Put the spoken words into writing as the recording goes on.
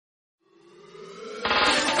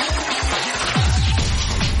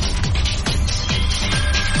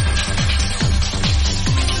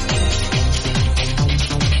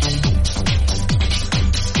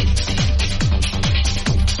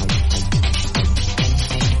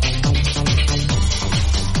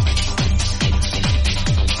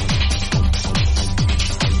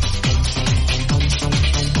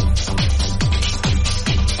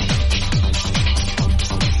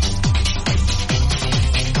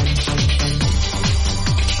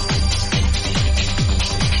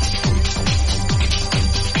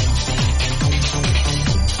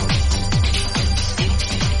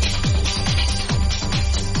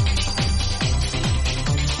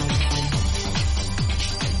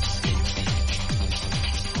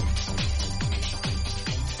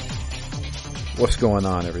What's going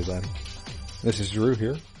on, everybody? This is Drew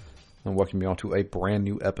here, and welcome you all to a brand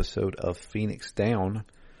new episode of Phoenix Down.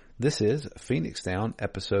 This is Phoenix Down,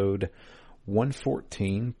 episode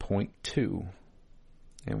 114.2,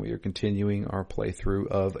 and we are continuing our playthrough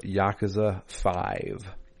of Yakuza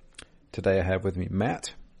 5. Today I have with me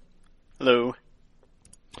Matt. Hello.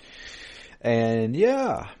 And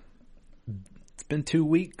yeah, it's been 2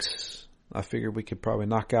 weeks. I figured we could probably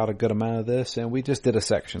knock out a good amount of this, and we just did a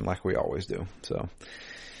section like we always do. So,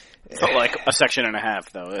 felt like a section and a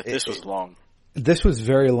half, though. This was long. This was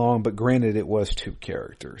very long, but granted, it was 2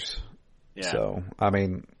 characters. Yeah. So, I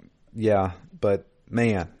mean, yeah, but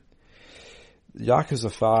man, Yakuza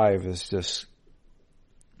 5 is just,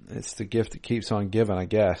 it's the gift that keeps on giving, I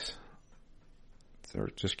guess. Or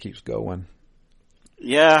it just keeps going.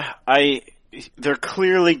 Yeah, they're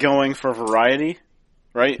clearly going for variety.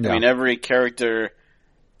 Right? Yeah. I mean, every character,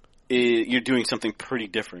 you're doing something pretty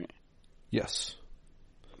different. Yes.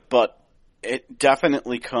 But it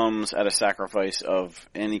definitely comes at a sacrifice of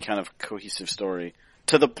any kind of cohesive story.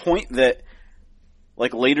 To the point that,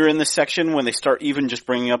 like, later in this section, when they start even just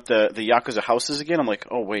bringing up the Yakuza houses again, I'm like,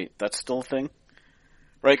 oh, wait, that's still a thing?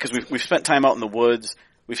 Right? Because we've spent time out in the woods.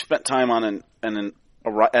 We've spent time on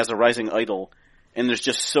as a rising idol. And there's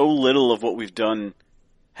just so little of what we've done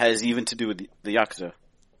has even to do with the Yakuza.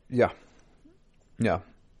 Yeah. Yeah.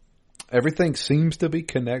 Everything seems to be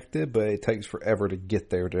connected, but it takes forever to get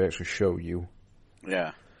there to actually show you.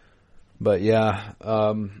 Yeah. But yeah,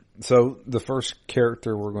 so the first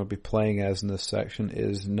character we're going to be playing as in this section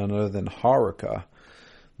is none other than Haruka,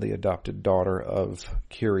 the adopted daughter of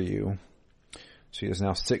Kiryu. She is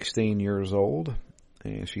now 16 years old,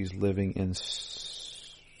 and she's living in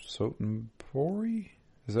Sotenbori?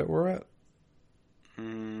 Is that where we're at?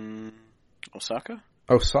 Osaka?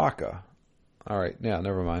 Osaka. All right. Yeah,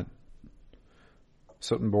 never mind.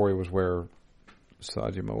 Sotenbori was where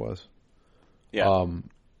Sajima was. Yeah.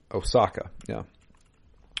 Osaka. Yeah.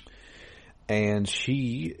 And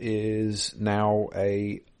she is now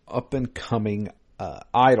a up-and-coming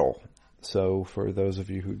idol. So for those of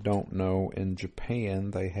you who don't know, in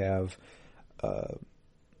Japan, they have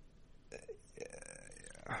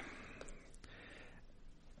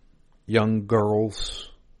young girls,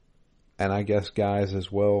 and I guess guys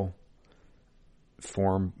as well,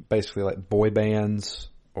 form basically like boy bands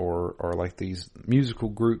or like these musical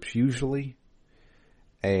groups usually.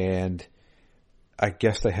 And I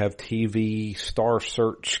guess they have TV star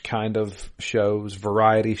search kind of shows,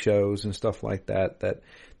 variety shows and stuff like that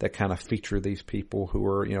kind of feature these people who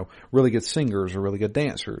are, you know, really good singers or really good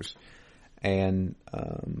dancers. And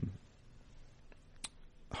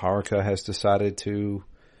Haruka has decided to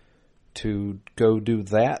go do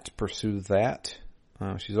that, pursue that.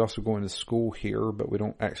 She's also going to school here, but we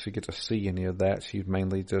don't actually get to see any of that. She's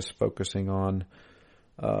mainly just focusing on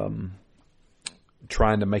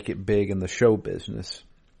trying to make it big in the show business.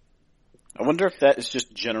 I wonder if that is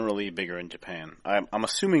just generally bigger in Japan. I'm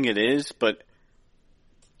assuming it is, but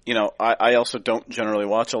you know, I also don't generally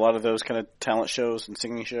watch a lot of those kind of talent shows and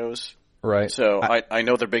singing shows. Right. So I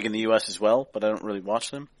know they're big in the U.S. as well, but I don't really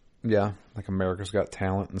watch them. Yeah, like America's Got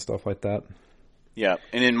Talent and stuff like that. Yeah,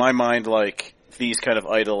 and in my mind, like, these kind of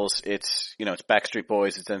idols, it's, you know, it's Backstreet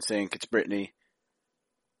Boys, it's NSYNC, it's Britney.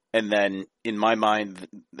 And then, in my mind,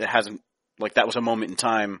 it hasn't, like, that was a moment in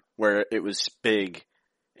time where it was big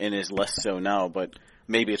and is less so now, but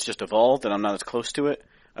maybe it's just evolved and I'm not as close to it.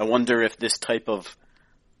 I wonder if this type of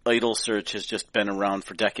idol search has just been around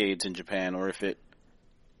for decades in Japan, or if it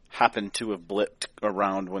happened to have blipped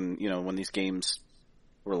around when, you know, when these games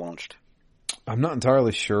were launched. I'm not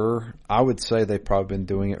entirely sure. I would say they've probably been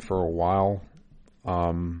doing it for a while.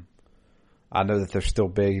 I know that they're still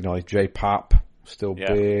big, you know, like J-pop, still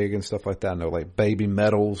big and stuff like that. I know like Baby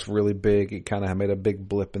Metal's really big. It kind of made a big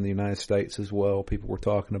blip in the United States as well. People were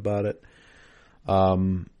talking about it.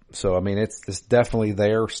 So, I mean, it's definitely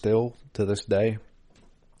there still to this day.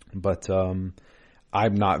 But I'm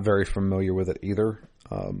not very familiar with it either.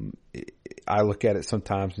 I look at it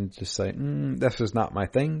sometimes and just say, this is not my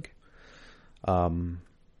thing.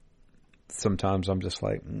 Sometimes I'm just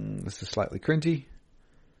like, this is slightly cringy.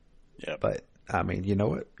 Yeah. But, I mean, you know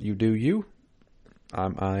what? You do you.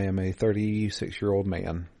 I am a 36-year-old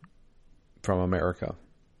man from America.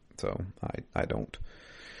 So I don't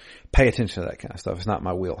pay attention to that kind of stuff. It's not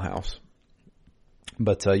my wheelhouse.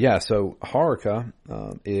 But, yeah, so Haruka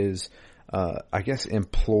is, I guess,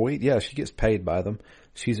 employed. Yeah, she gets paid by them.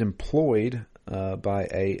 She's employed by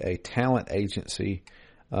a talent agency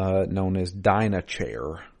known as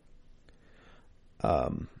Dynachair.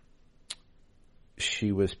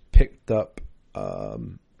 She was picked up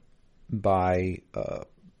by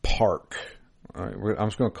Park All right, I'm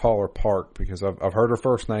just going to call her Park because I've heard her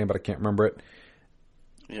first name, but I can't remember it.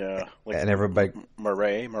 Yeah, like and everybody,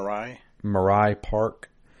 Mariah Park,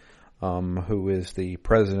 who is the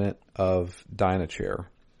president of Dynachair,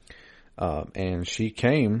 and she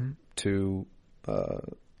came to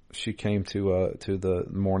the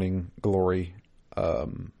Morning Glory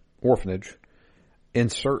orphanage in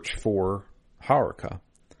search for Haruka,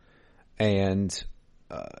 and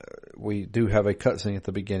we do have a cutscene at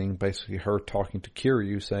the beginning, basically her talking to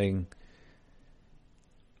Kiryu, saying,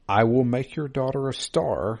 "I will make your daughter a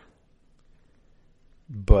star,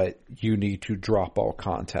 but you need to drop all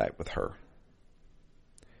contact with her.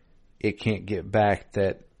 It can't get back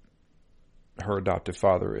that her adoptive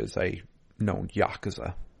father is a known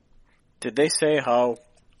Yakuza." Did they say how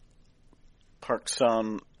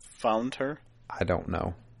Park-san found her? I don't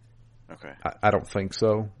know. Okay. I don't think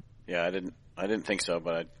so. Yeah, I didn't think so,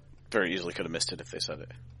 but I very easily could have missed it if they said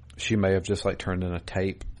it. She may have just like turned in a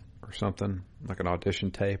tape or something, like an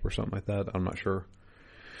audition tape or something like that. I'm not sure.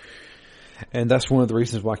 And that's one of the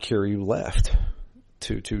reasons why Kiryu left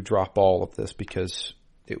to drop all of this, because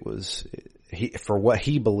it was for what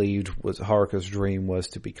he believed was Haruka's dream was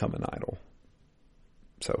to become an idol.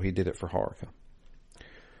 So he did it for Haruka.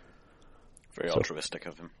 Very altruistic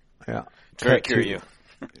of him. Yeah. Very Kiryu.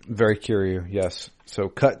 Very Kiryu, yes. So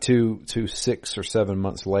cut to 6 or 7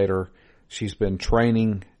 months later, she's been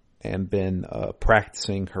training and been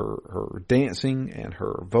practicing her dancing and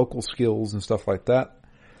her vocal skills and stuff like that,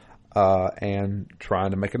 and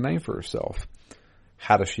trying to make a name for herself.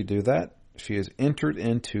 How does she do that? She has entered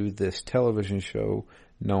into this television show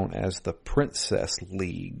known as the Princess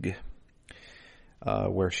League,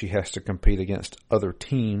 where she has to compete against other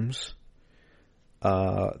teams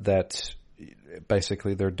that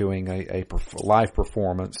basically they're doing a live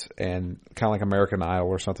performance, and kind of like American Idol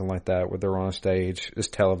or something like that, where they're on a stage, it's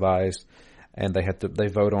televised, and they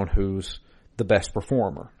vote on who's the best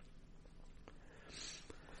performer.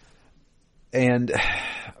 And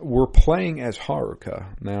we're playing as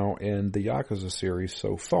Haruka. Now, in the Yakuza series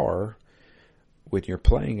so far, when you're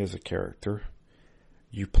playing as a character,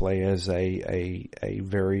 you play as a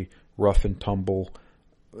very rough and tumble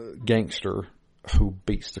gangster who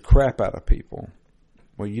beats the crap out of people.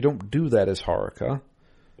 Well, you don't do that as Haruka.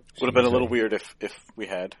 Would have been a little weird if we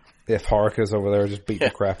had. If Haruka's over there just beating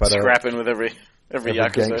the crap out of scrapping with every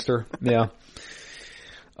Yakuza gangster. Yeah.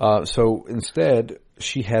 So instead,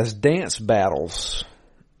 she has dance battles.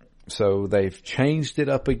 So they've changed it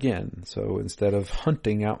up again. So instead of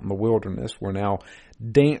hunting out in the wilderness, we're now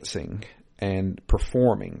dancing and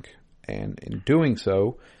performing. And in doing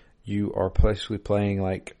so, you are basically playing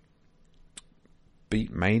like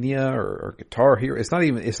Beat Mania or Guitar Hero. It's not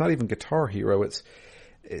even Guitar Hero. It's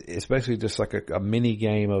basically just like a mini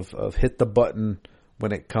game of hit the button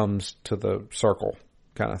when it comes to the circle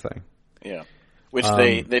kind of thing. Yeah. Which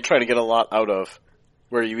they try to get a lot out of,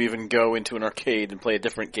 where you even go into an arcade and play a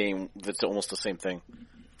different game that's almost the same thing.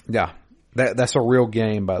 Yeah. That's a real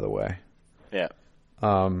game, by the way. Yeah.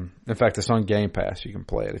 In fact, it's on Game Pass. You can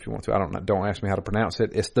play it if you want to. I don't know. Don't ask me how to pronounce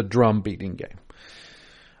it. It's the drum beating game.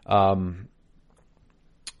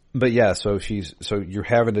 But yeah, so you're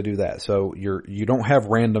having to do that. So you don't have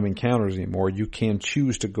random encounters anymore. You can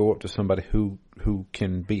choose to go up to somebody who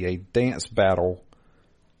can be a dance battle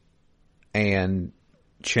and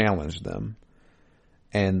challenge them.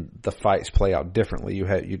 And the fights play out differently. You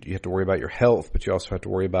have to worry about your health, but you also have to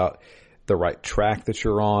worry about the right track that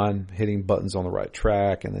you're on, hitting buttons on the right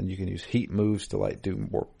track, and then you can use heat moves to like do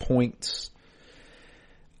more points.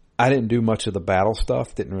 I didn't do much of the battle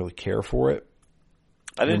stuff, didn't really care for it.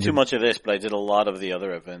 I didn't do much of this, but I did a lot of the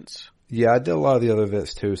other events. Yeah, I did a lot of the other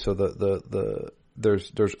events too. So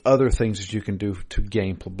there's other things that you can do to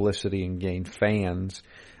gain publicity and gain fans,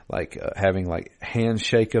 like having like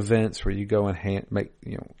handshake events where you go and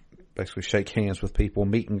basically shake hands with people,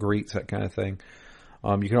 meet and greets, that kind of thing.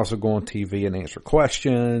 You can also go on TV and answer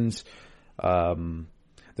questions.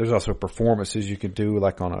 There's also performances you can do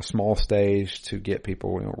like on a small stage to get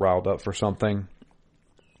people riled up for something.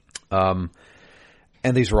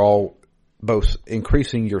 And these are all both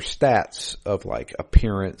increasing your stats of like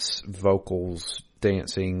appearance, vocals,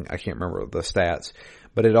 dancing. I can't remember the stats,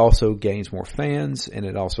 but it also gains more fans and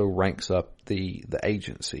it also ranks up the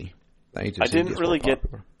agency. The agency I didn't really get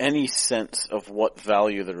any sense of what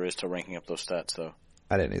value there is to ranking up those stats, though.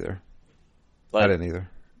 I didn't either.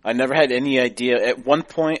 I never had any idea. At one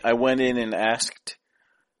point, I went in and asked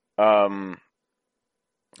the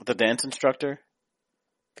dance instructor,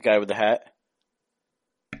 the guy with the hat.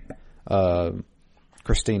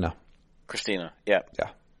 Christina, yeah.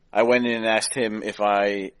 I went in and asked him if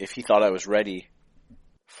he thought I was ready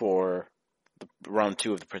for round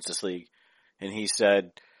 2 of the Princess League, and he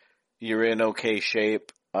said, "You're in okay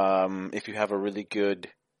shape. If you have a really good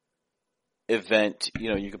event,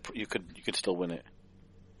 you could still win it."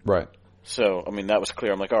 Right. So, I mean, that was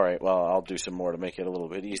clear. I'm like, all right, well, I'll do some more to make it a little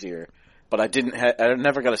bit easier. But I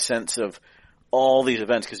never got a sense of all these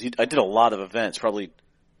events, because I did a lot of events, probably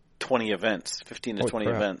 20 events, 15 to 20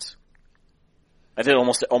 events. I did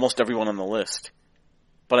almost everyone on the list.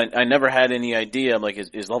 But I never had any idea. I'm like,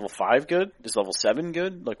 is level 5 good? Is level 7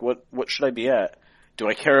 good? Like, what should I be at? Do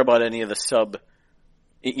I care about any of the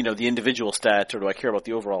the individual stats, or do I care about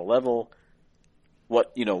the overall level?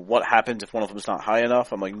 What happens if one of them is not high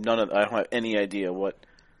enough? I'm like, I don't have any idea what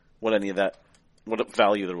any of that, what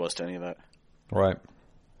value there was to any of that. Right.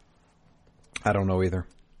 I don't know either.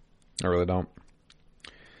 I really don't.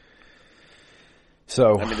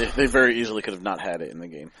 So, I mean, they very easily could have not had it in the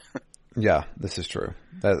game. Yeah, this is true.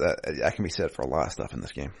 That can be said for a lot of stuff in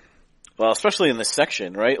this game. Well, especially in this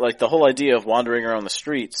section, right? Like, the whole idea of wandering around the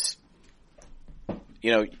streets,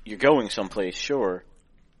 you're going someplace, sure.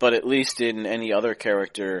 But at least in any other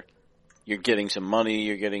character, you're getting some money,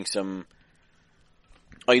 you're getting some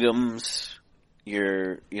items,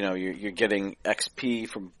 you're getting XP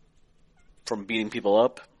from beating people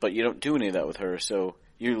up, but you don't do any of that with her, so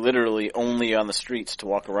you're literally only on the streets to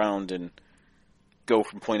walk around and go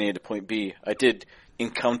from point A to point B. I did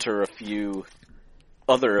encounter a few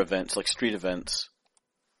other events, like street events,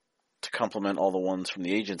 to complement all the ones from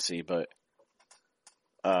the agency, but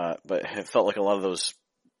it felt like a lot of those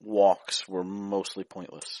walks were mostly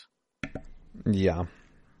pointless. Yeah.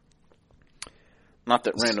 Not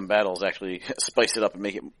that random battles actually spice it up and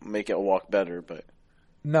make it a walk better, but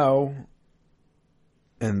no.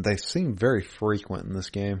 And they seem very frequent in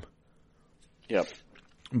this game. Yep.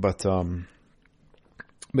 But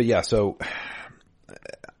yeah, so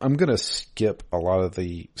I'm going to skip a lot of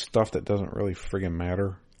the stuff that doesn't really friggin'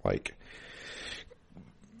 matter. Like,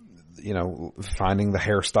 finding the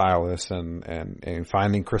hairstylist and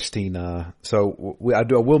finding Christina. So I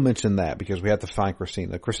will mention that because we have to find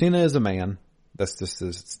Christina. Christina is a man. That's just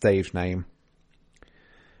his stage name.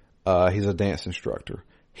 He's a dance instructor.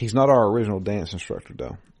 He's not our original dance instructor,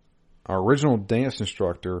 though. Our original dance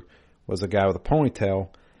instructor was a guy with a ponytail.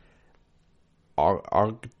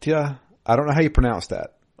 Ogita? I don't know how you pronounce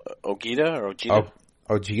that. Ogita or Ojita?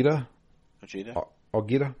 Ojita? Ojita?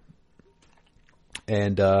 Ogita.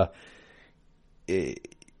 And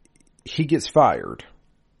he gets fired.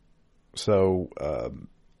 So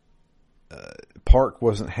Park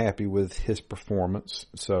wasn't happy with his performance.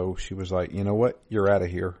 So she was like, you know what? You're out of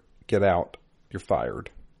here. Get out. You're fired.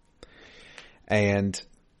 And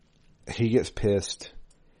he gets pissed,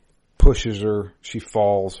 pushes her. She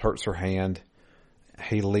falls, hurts her hand.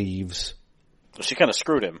 He leaves. She kind of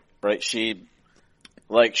screwed him, right? She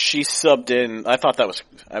subbed in. I thought that was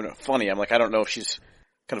funny. I'm like, I don't know if she's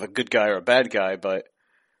kind of a good guy or a bad guy, but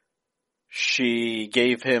she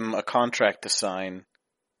gave him a contract to sign.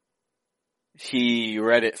 He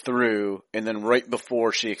read it through, and then right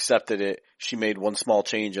before she accepted it, she made one small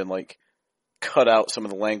change and cut out some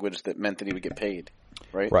of the language that meant that he would get paid,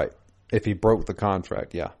 right? Right. If he broke the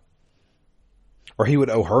contract, yeah. Or he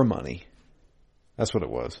would owe her money. That's what it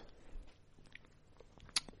was.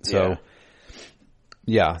 So,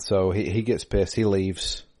 yeah, so he gets pissed. He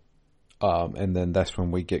leaves. And then that's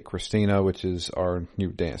when we get Christina, which is our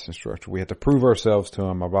new dance instructor. We have to prove ourselves to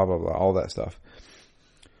him, blah, blah, blah, all that stuff.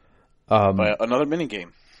 By another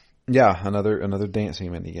minigame. Yeah, another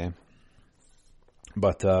dancing minigame.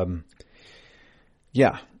 But,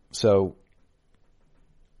 yeah, so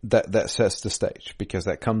that sets the stage because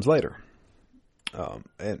that comes later.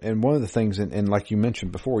 And one of the things, and like you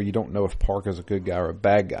mentioned before, you don't know if Park is a good guy or a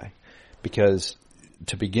bad guy because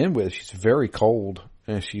to begin with, she's very cold.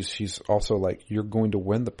 And she's also like, you're going to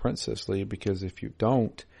win the Princess League because if you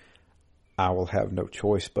don't, I will have no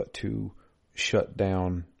choice but to shut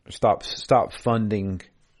down, stop funding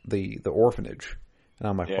the orphanage. And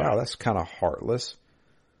I'm like, wow, that's kind of heartless.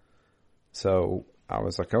 So I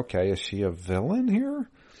was like, okay, is she a villain here?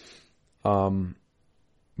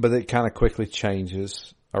 But it kind of quickly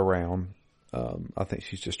changes around. I think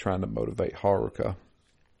she's just trying to motivate Haruka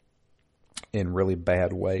in really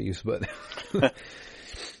bad ways, but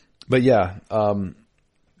but yeah.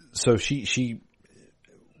 So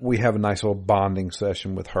we have a nice little bonding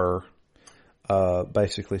session with her,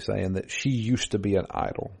 basically saying that she used to be an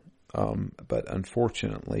idol, but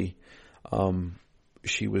unfortunately,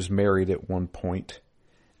 she was married at one point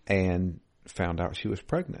and found out she was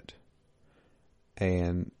pregnant.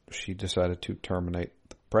 And she decided to terminate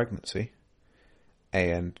the pregnancy,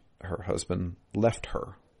 and her husband left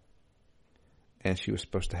her. and she was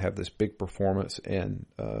supposed to have this big performance in,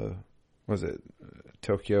 was it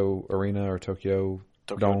Tokyo Arena or Tokyo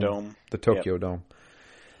Dome? The Tokyo Dome.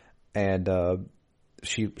 And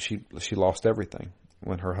she lost everything.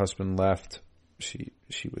 When her husband left, she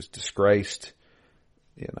was disgraced.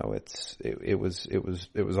 You know, it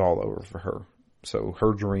was all over for her. So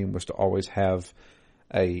her dream was to always have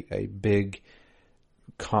a big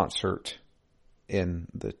concert in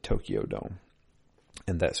the Tokyo Dome.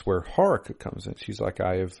 And that's where Haruka comes in. She's like,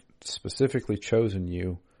 I have specifically chosen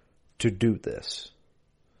you to do this.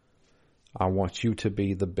 I want you to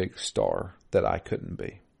be the big star that I couldn't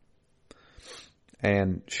be.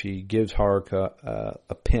 And she gives Haruka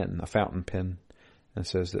a pen, a fountain pen, and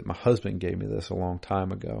says that my husband gave me this a long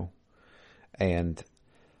time ago. And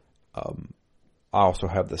I also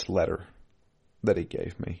have this letter that he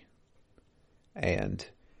gave me. And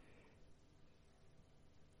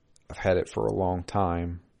I've had it for a long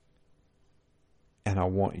time. And I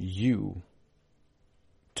want you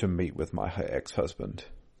to meet with my ex-husband.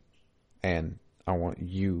 And I want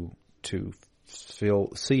you to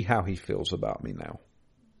see how he feels about me now.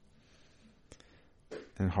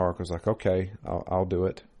 And Haruka's like, okay, I'll do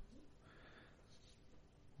it.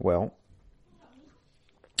 Well,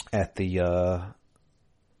 at the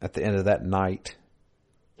end of that night,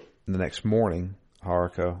 the next morning,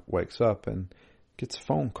 Haruka wakes up and gets a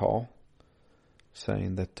phone call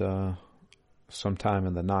saying that sometime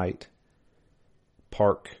in the night,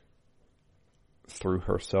 Park threw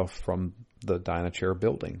herself from the Dynachair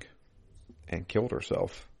building and killed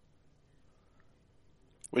herself.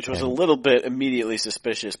 Which was a little bit immediately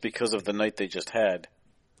suspicious because of the night they just had.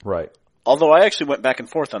 Right. Although I actually went back and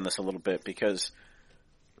forth on this a little bit because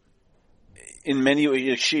in many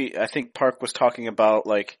ways, I think Park was talking about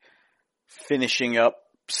like finishing up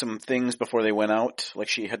some things before they went out. Like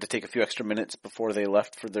she had to take a few extra minutes before they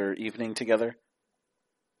left for their evening together.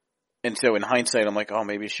 And so in hindsight, I'm like, oh,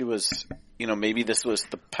 maybe she was, maybe this was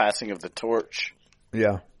the passing of the torch.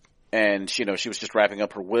 Yeah. And, she was just wrapping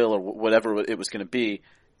up her will or whatever it was going to be.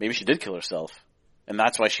 Maybe she did kill herself. And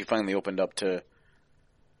that's why she finally opened up to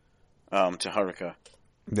Haruka.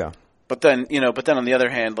 Yeah. But then on the other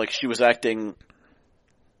hand, like she was acting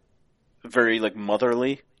very like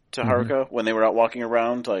motherly to Haruka when they were out walking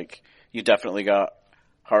around. Like you definitely got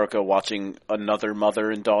Haruka watching another mother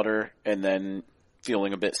and daughter and then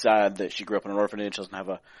feeling a bit sad that she grew up in an orphanage, doesn't have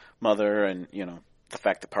a mother, and, the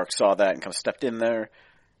fact that Park saw that and kind of stepped in there,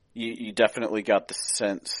 you definitely got the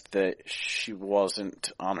sense that she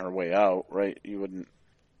wasn't on her way out, right?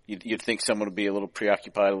 You'd think someone would be a little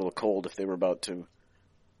preoccupied, a little cold if they were about to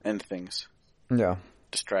end things. Yeah.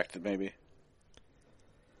 Distracted, maybe.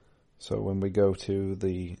 So when we go to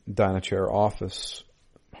the Dynachair office,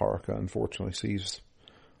 Haruka unfortunately sees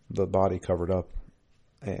the body covered up,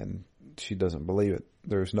 and she doesn't believe it.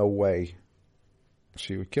 There's no way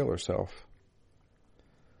she would kill herself.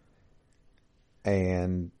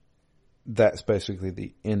 And that's basically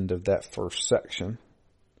the end of that first section.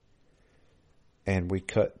 And we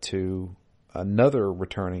cut to another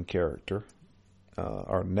returning character,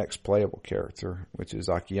 our next playable character, which is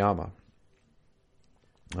Akiyama,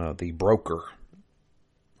 the broker,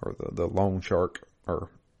 or the loan shark, or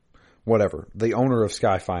whatever, the owner of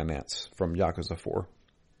Sky Finance from Yakuza 4.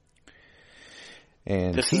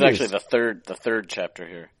 And this is actually the third chapter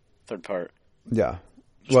here, third part. Yeah.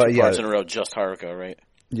 There's two parts in a row, just Haruka, right?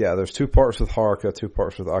 Yeah, there's 2 parts with Haruka, 2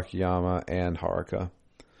 parts with Akiyama and Haruka.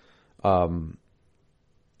 But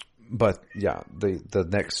yeah, the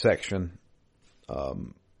next section,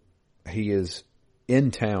 he is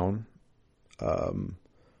in town,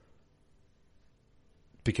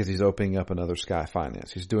 because he's opening up another Sky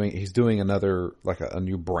Finance. He's doing another, like a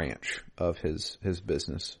new branch of his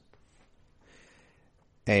business.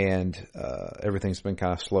 And everything's been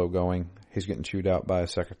kind of slow going. He's getting chewed out by a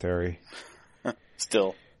secretary.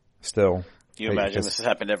 Still. Can you imagine this has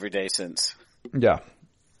happened every day since? Yeah.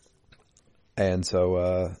 And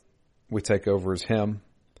so we take over as him.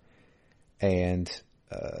 And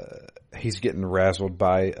he's getting razzled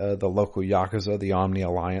by the local Yakuza, the Omni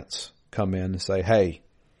Alliance, come in and say, hey,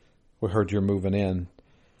 we heard you're moving in.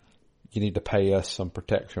 You need to pay us some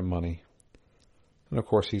protection money. And of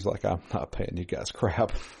course he's like, I'm not paying you guys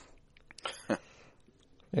crap.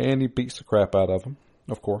 And he beats the crap out of him,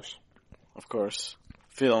 of course. Of course.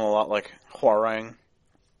 Feeling a lot like Hwoarang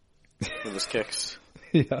with his kicks.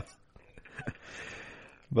 Yeah.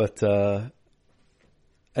 But,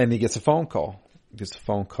 and he gets a phone call. The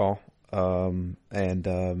phone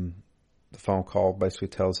call basically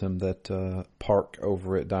tells him that Park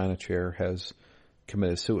over at Dynachair has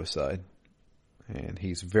committed suicide. And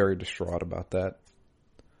he's very distraught about that.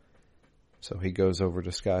 So he goes over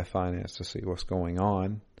to Sky Finance to see what's going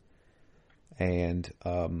on, and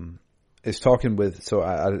is talking with. So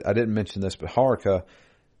I didn't mention this, but Haruka,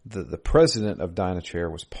 the president of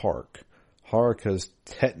Dynachair was Park. Haruka's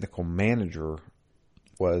technical manager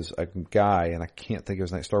was a guy, and I can't think of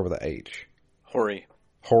his name. Started with an H. Hori.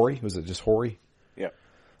 Hori? Was it just Hori? Yeah.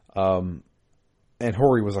 And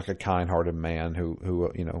Hori was like a kind-hearted man who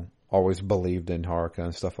always believed in Haruka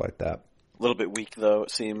and stuff like that. A little bit weak, though,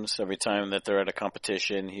 it seems. Every time that they're at a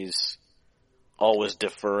competition, he's always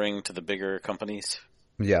deferring to the bigger companies.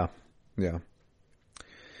 Yeah.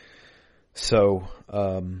 So,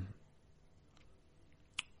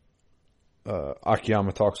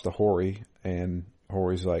 Akiyama talks to Hori, and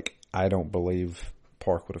Hori's like, I don't believe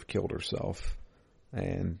Park would have killed herself.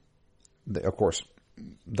 And, of course,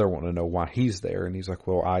 they're wanting to know why he's there. And he's like,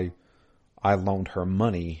 well, I loaned her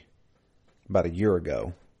money about a year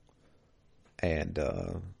ago. And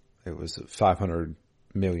it was 500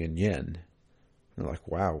 million yen. And they're like,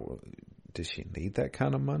 wow, did she need that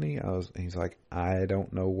kind of money? He's like, I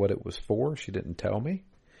don't know what it was for. She didn't tell me.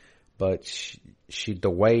 But the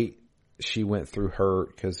way she went through her,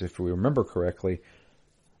 because if we remember correctly,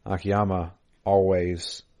 Akiyama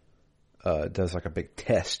always does like a big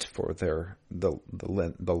test for the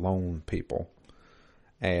loan people.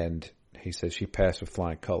 And he says she passed with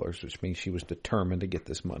flying colors, which means she was determined to get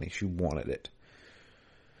this money. She wanted it.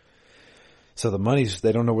 So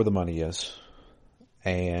they don't know where the money is.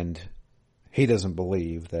 And he doesn't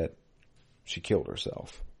believe that she killed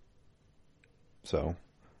herself. So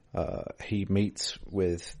he meets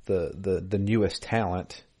with the newest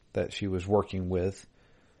talent that she was working with.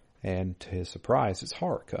 And to his surprise, it's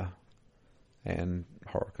Haruka. And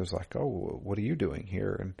Haruka's like, oh, what are you doing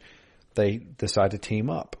here? And they decide to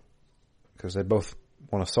team up because they both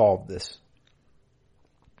want to solve this.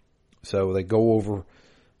 So they go over,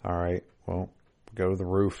 all right, well, go to the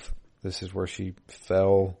roof. This is where she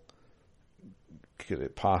fell. Could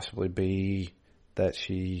it possibly be that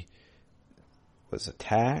she was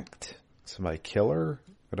attacked? Somebody kill her?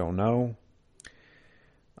 I don't know.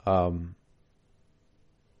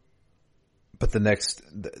 But the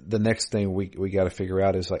next thing we got to figure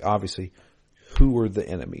out is, like, obviously, who were the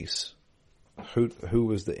enemies? Who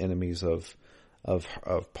was the enemies of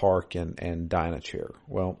Park and Dynachair?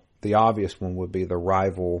 Well, the obvious one would be the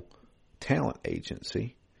rival talent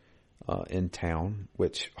agency in town,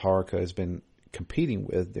 which Haruka has been competing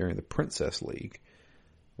with during the Princess League,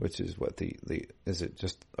 which is what is it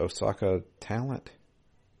just Osaka Talent?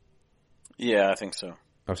 Yeah, I think so.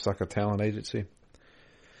 Osaka Talent Agency.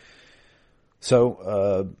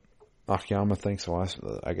 So, Akiyama thinks, well,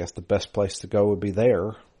 I guess the best place to go would be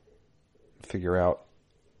there. Figure out,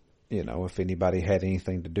 if anybody had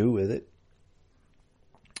anything to do with it.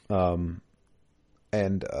 That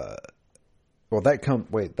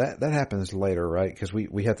happens later, right? Because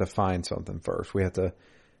we have to find something first.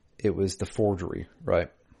 It was the forgery,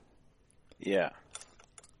 right? Yeah.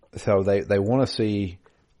 So they want to see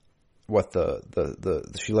what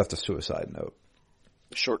she left a suicide note.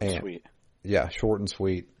 Short and sweet. Yeah, short and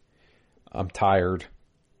sweet. I'm tired.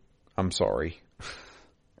 I'm sorry.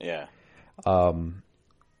 Yeah. And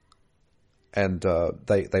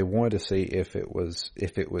they wanted to see if it was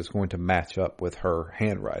going to match up with her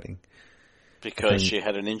handwriting. Because she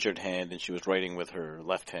had an injured hand and she was writing with her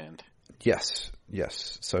left hand. Yes.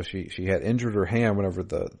 So she had injured her hand whenever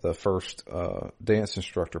the first dance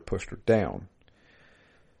instructor pushed her down.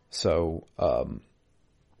 So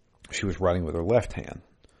she was writing with her left hand.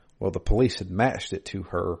 Well, the police had matched it to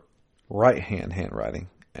her right hand handwriting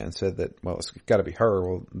and said that, well, it's got to be her.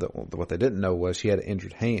 Well, what they didn't know was she had an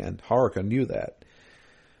injured hand. Haruka knew that.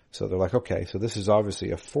 So they're like, okay, so this is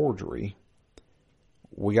obviously a forgery.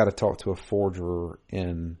 We got to talk to a forger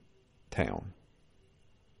in town.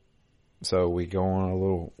 So we go on a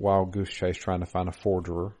little wild goose chase trying to find a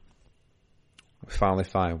forger. We finally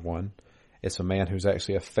find one. It's a man who's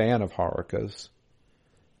actually a fan of Haruka's.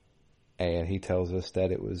 And he tells us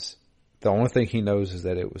that it was, the only thing he knows is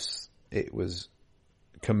that it was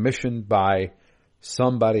commissioned by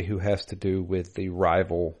somebody who has to do with the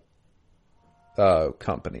rival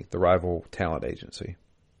company, the rival talent agency.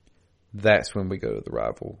 That's when we go to the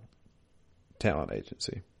rival talent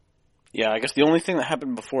agency. Yeah, I guess the only thing that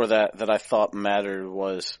happened before that I thought mattered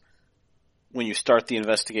was when you start the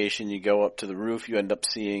investigation, you go up to the roof, you end up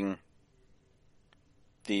seeing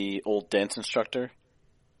the old dance instructor.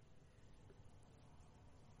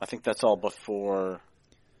 I think that's all before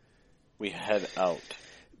we head out.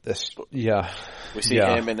 Yeah. We see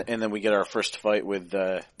him, and then we get our first fight with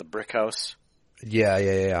the brick house.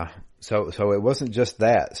 Yeah. So it wasn't just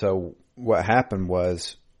that. So what happened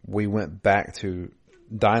was we went back to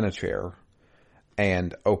Dynachair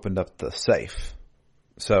and opened up the safe.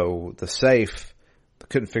 So the safe,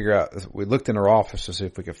 couldn't figure out, we looked in her office to see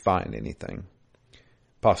if we could find anything,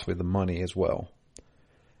 possibly the money as well.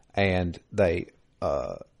 And they,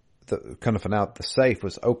 kind of found out the safe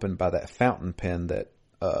was opened by that fountain pen that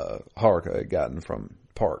Haruka had gotten from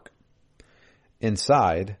Park.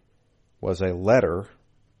 Inside was a letter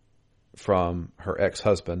from her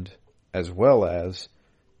ex-husband, as well as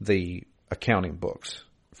the accounting books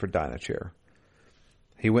for Dynachair.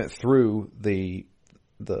 He went through the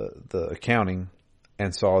accounting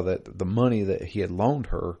and saw that the money that he had loaned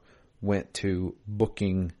her went to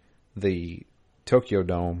booking the Tokyo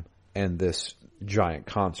Dome and this giant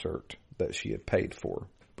concert that she had paid for,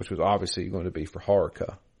 which was obviously going to be for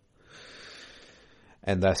Haruka.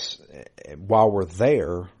 And that's, while we're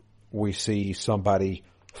there, we see somebody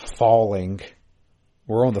falling.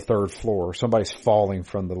 We're on the 3rd floor. Somebody's falling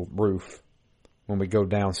from the roof. When we go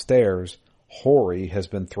downstairs, Hori has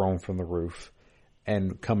been thrown from the roof,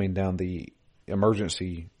 and coming down the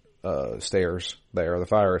emergency stairs there, the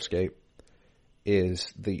fire escape,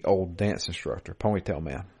 is the old dance instructor, Ponytail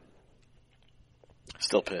Man.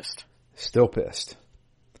 Still pissed. Still pissed.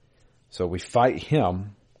 So we fight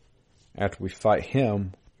him. After we fight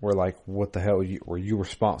him, we're like, what the hell were you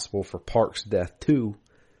responsible for Park's death too?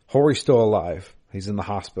 Hori's still alive. He's in the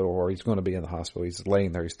hospital, or he's going to be in the hospital. He's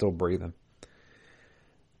laying there. He's still breathing.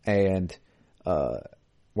 And while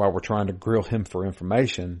we're trying to grill him for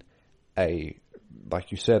information,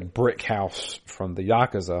 like you said, brick house from the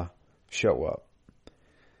Yakuza show up.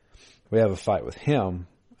 We have a fight with him,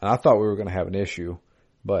 and I thought we were going to have an issue,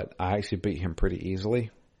 but I actually beat him pretty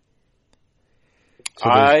easily. So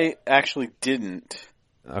I actually didn't.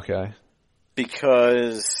 Okay.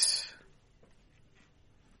 Because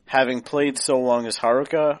having played so long as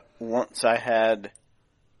Haruka, once I had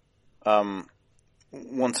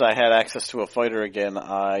access to a fighter again,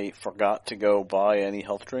 I forgot to go buy any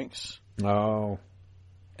health drinks. Oh.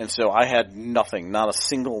 And so I had nothing, not a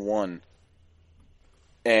single one.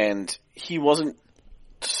 And he wasn't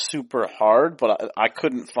super hard, but I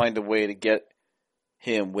couldn't find a way to get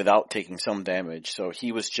him without taking some damage. So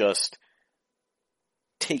he was just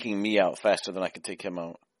taking me out faster than I could take him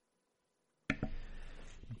out.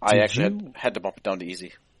 I actually had to bump it down to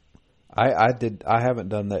easy. I haven't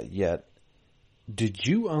done that yet. Did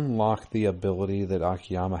you unlock the ability that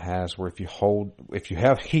Akiyama has where if you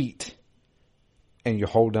have heat and you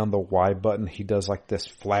hold down the Y button, he does like this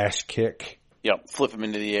flash kick? Yep, flip him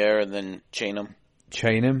into the air and then chain him.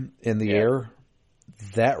 Chain him in the air?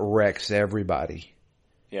 That wrecks everybody.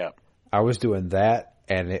 Yeah. I was doing that,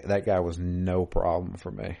 and that guy was no problem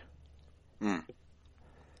for me. Mm.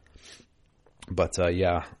 But,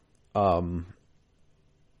 yeah. But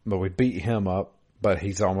we beat him up, but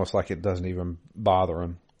he's almost like it doesn't even bother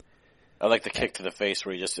him. I like the kick to the face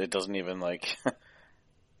where it doesn't even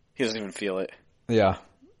he doesn't even feel it. Yeah.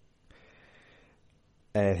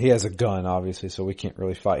 And he has a gun, obviously, so we can't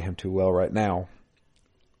really fight him too well right now.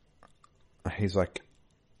 He's like,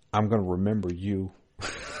 I'm going to remember you.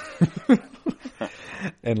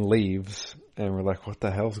 And leaves. And we're like, what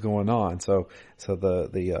the hell's going on? So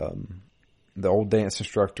the old dance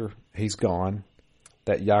instructor, he's gone.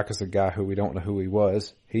 That Yakuza guy who we don't know who he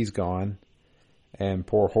was, he's gone. And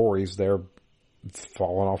poor Hori's there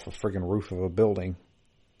falling off a friggin' roof of a building.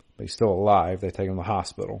 But he's still alive. They take him to the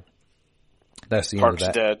hospital. That's the Park's end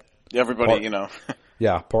of that. dead. Everybody,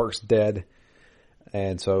 Yeah, Park's dead.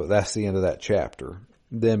 And so that's the end of that chapter.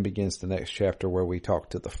 Then begins the next chapter where we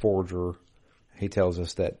talk to the forger. He tells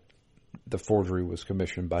us that the forgery was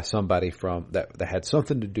commissioned by somebody from that had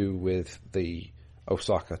something to do with the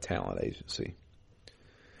Osaka Talent Agency.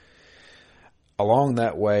 Along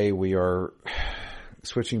that way, we are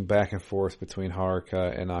switching back and forth between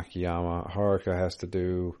Haruka and Akiyama. Haruka has to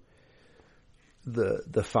do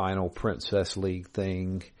the final Princess League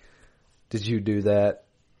thing. Did you do that?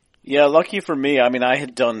 Yeah, lucky for me. I mean, I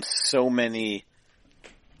had done so many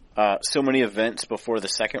events before the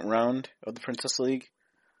second round of the Princess League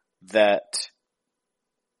that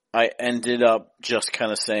I ended up just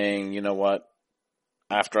kind of saying, you know what?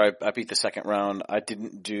 After I beat the second round, I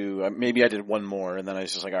didn't do. Maybe I did one more, and then I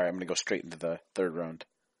was just like, all right, I'm going to go straight into the third round.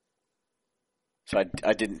 So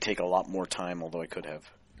I didn't take a lot more time, although I could have.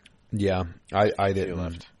 Yeah, I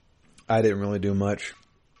didn't. I didn't really do much.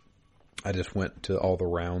 I just went to all the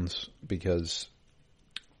rounds because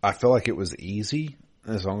I felt like it was easy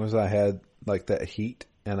as long as I had like that heat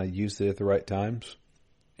and I used it at the right times.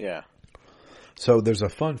 Yeah. So there's a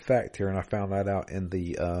fun fact here, and I found that out in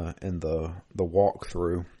the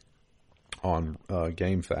walkthrough. on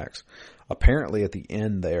Game Facts. Apparently, at the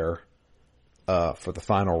end there, for the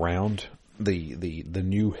final round, the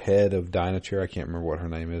new head of Dynachair, I can't remember what her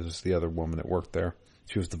name is, the other woman that worked there.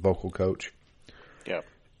 She was the vocal coach. Yeah.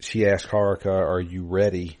 She asked Haruka, "Are you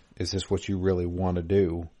ready? Is this what you really want to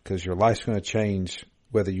do? Because your life's going to change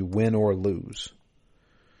whether you win or lose."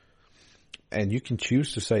 And you can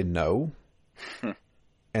choose to say no.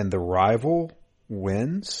 And the rival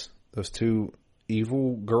wins. Those two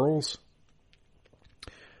evil girls.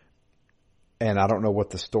 And I don't know what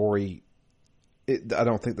the story... I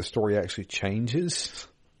don't think the story actually changes.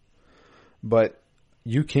 But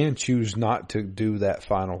you can choose not to do that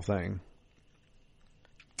final thing.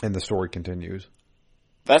 And the story continues.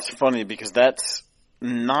 That's funny because that's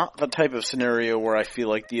not the type of scenario where I feel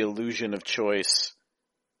like the illusion of choice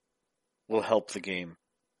will help the game.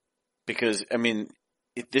 Because, I mean,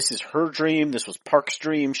 if this is her dream, this was Park's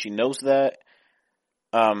dream, she knows that.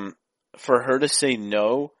 For her to say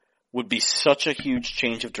no would be such a huge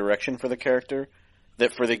change of direction for the character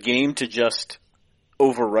that for the game to just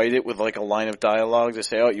overwrite it with like a line of dialogue to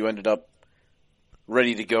say, oh, you ended up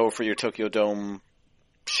ready to go for your Tokyo Dome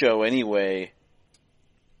show anyway.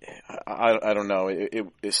 I don't know.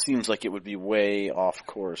 It seems like it would be way off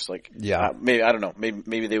course. Like, yeah, maybe I don't know.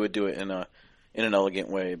 Maybe they would do it in an elegant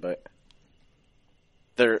way, but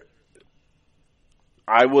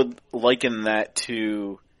I would liken that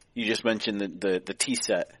to, you just mentioned the T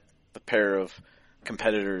set, the pair of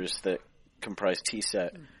competitors that comprise T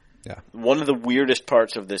set. Yeah. One of the weirdest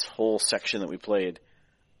parts of this whole section that we played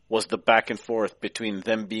was the back and forth between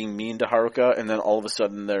them being mean to Haruka and then all of a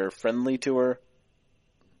sudden they're friendly to her.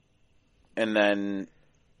 And then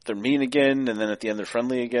they're mean again, and then at the end they're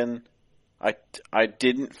friendly again. I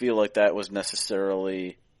didn't feel like that was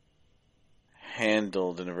necessarily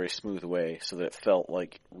handled in a very smooth way, so that it felt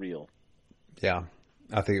like real. Yeah,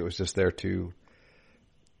 I think it was just there to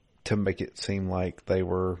make it seem like they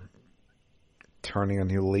were turning a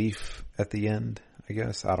new leaf at the end, I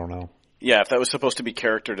guess. I don't know. Yeah, if that was supposed to be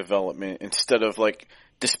character development, instead of like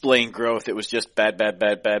displaying growth, it was just bad,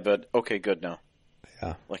 but okay, good now.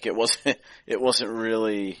 Yeah. Like it wasn't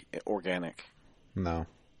really organic. No.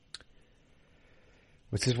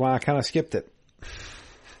 Which is why I kind of skipped it.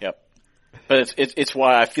 Yep. But it's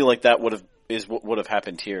why I feel like that what would have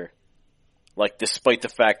happened here. Like, despite the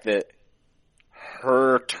fact that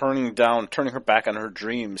her turning her back on her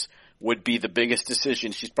dreams would be the biggest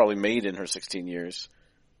decision she's probably made in her 16 years.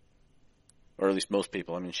 Or at least most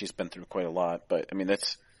people. I mean, she's been through quite a lot, but I mean,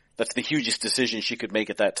 that's the hugest decision she could make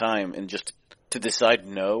at that time, and just to decide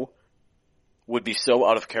no would be so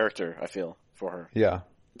out of character, I feel, for her. Yeah.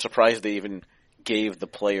 I'm surprised they even gave the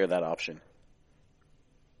player that option.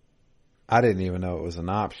 I didn't even know it was an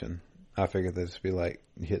option. I figured they'd just be like,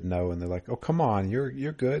 hit no, and they're like, oh, come on,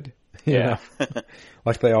 you're good. Yeah.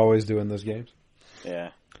 Like they always do in those games.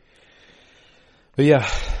 Yeah. But yeah,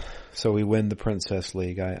 so we win the Princess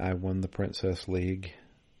League. I won the Princess League.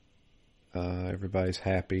 Everybody's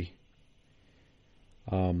happy.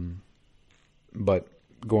 But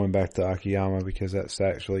going back to Akiyama, because that's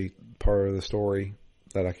actually part of the story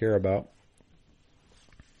that I care about,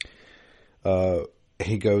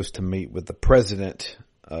 he goes to meet with the president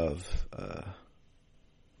of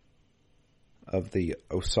the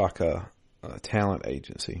Osaka talent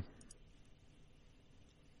agency.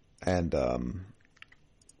 And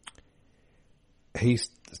he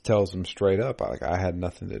tells him straight up, like, I had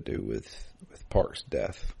nothing to do with Park's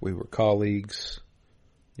death. We were colleagues.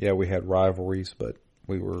 Yeah, we had rivalries, but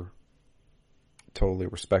we were totally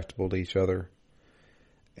respectable to each other.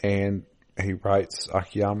 And he writes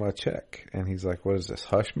Akiyama a check, and he's like, what is this,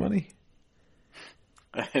 hush money?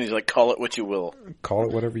 And he's like, call it what you will. Call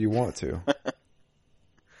it whatever you want to.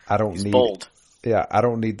 I don't he's need bold. Yeah, I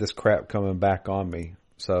don't need this crap coming back on me.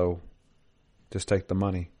 So just take the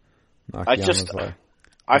money. Akiyama's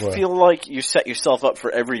I feel like you set yourself up for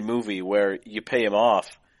every movie where you pay him off,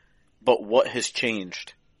 but what has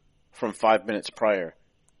changed from 5 minutes prior?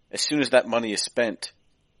 As soon as that money is spent,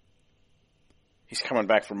 he's coming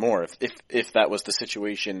back for more. If that was the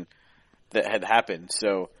situation that had happened,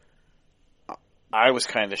 so I was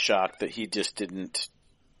kind of shocked that he just didn't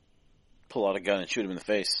pull out a gun and shoot him in the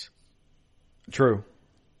face. True.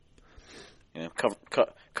 You know,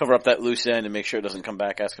 cover up that loose end and make sure it doesn't come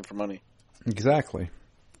back asking for money. Exactly.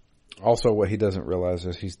 Also, what he doesn't realize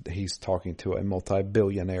is he's talking to a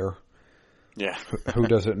multi-billionaire. Yeah. who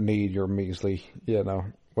doesn't need your measly,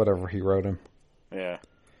 whatever he wrote him. Yeah.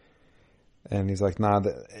 And he's like, nah,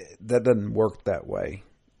 that doesn't work that way.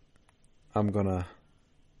 I'm gonna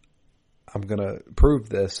prove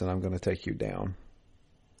this, and I'm gonna take you down.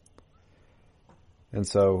 And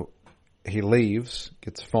so he leaves,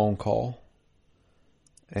 gets a phone call,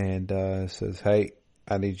 and says, "Hey,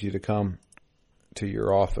 I need you to come to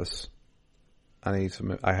your office. I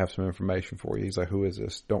have some information for you." He's like, "Who is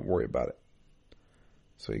this? Don't worry about it."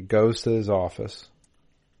 So he goes to his office,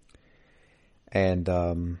 and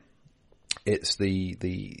it's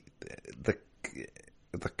the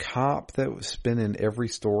cop that was been in every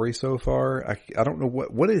story so far. I don't know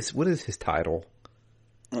what is his title.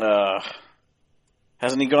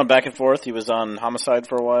 Hasn't he gone back and forth? He was on Homicide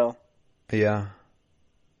for a while. Yeah.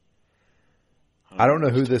 I don't know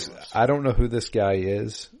who this guy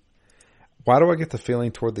is. Why do I get the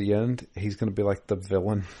feeling toward the end he's going to be like the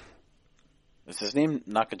villain? Is his name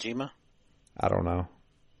Nakajima? I don't know.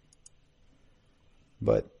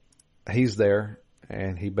 But he's there,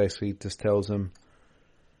 and he basically just tells him,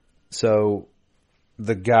 so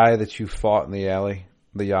the guy that you fought in the alley,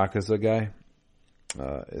 the Yakuza guy,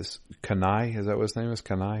 is Kanai. Is that what his name is?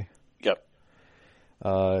 Kanai? Yep.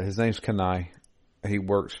 His name's Kanai. He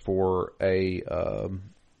works for a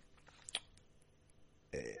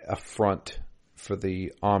front for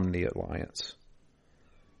the Omni Alliance.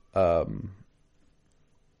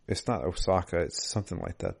 It's not Osaka. It's something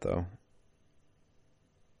like that, though.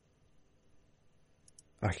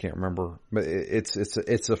 I can't remember, but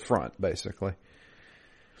it's a front basically,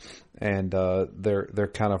 and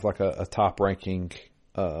they're kind of like a top ranking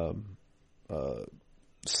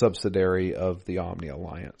subsidiary of the Omni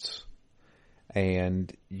Alliance,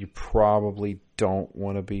 and you probably don't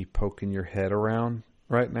want to be poking your head around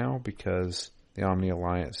right now because the Omni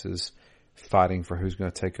Alliance is fighting for who's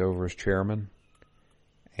going to take over as chairman,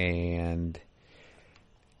 and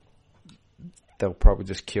they'll probably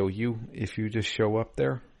just kill you if you just show up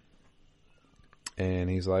there. And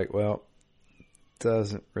he's like, well,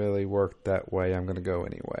 doesn't really work that way. I'm going to go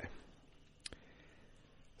anyway.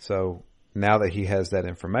 So now that he has that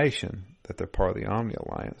information, that they're part of the Omni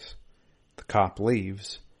Alliance, the cop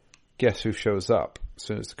leaves. Guess who shows up as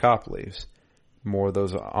soon as the cop leaves? More of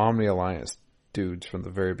those Omni Alliance dudes from the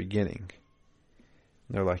very beginning.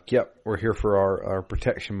 And they're like, yep, we're here for our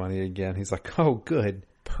protection money again. He's like, oh, good.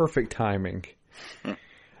 Perfect timing.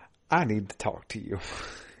 I need to talk to you.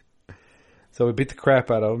 So we beat the crap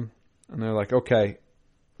out of them, and they're like, okay,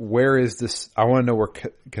 where is this? I want to know where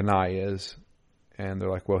Kanai is. And they're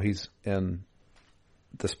like, well, he's in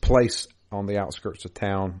this place on the outskirts of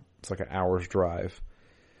town. It's like an hour's drive.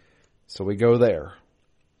 So we go there,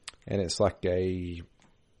 and it's like it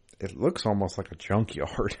looks almost like a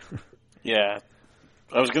junkyard. Yeah.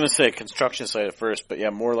 I was going to say construction site at first, but yeah,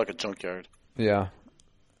 more like a junkyard. Yeah.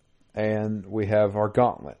 And we have our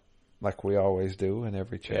gauntlet, like we always do in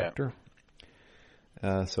every chapter.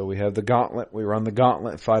 Yeah. So we have the gauntlet. We run the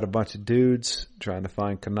gauntlet, fight a bunch of dudes, trying to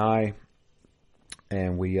find Kanai.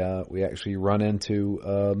 And we actually run into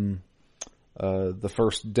the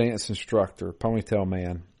first dance instructor, Ponytail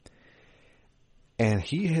Man. And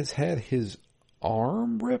he has had his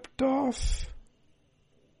arm ripped off,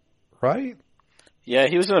 right? Yeah,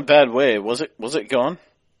 he was in a bad way. Was it gone?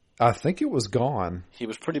 I think it was gone. He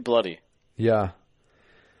was pretty bloody. Yeah.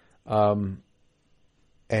 And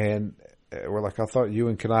we're like, I thought you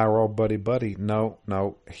and Kanai were all buddy-buddy. No,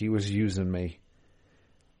 he was using me.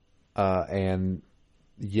 And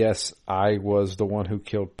yes, I was the one who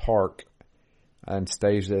killed Park and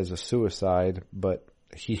staged it as a suicide, but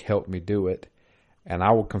he helped me do it. And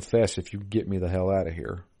I will confess if you get me the hell out of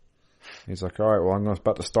here. He's like, all right, well, I'm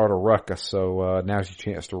about to start a ruckus, so now's your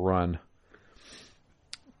chance to run.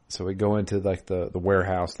 So we go into like the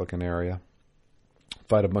warehouse looking area,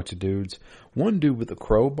 fight a bunch of dudes. One dude with a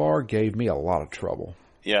crowbar gave me a lot of trouble.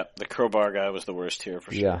 Yeah, the crowbar guy was the worst here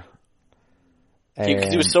for sure. Yeah. Because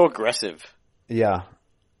he was so aggressive. Yeah.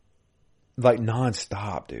 Like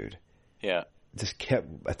nonstop, dude. Yeah. Just kept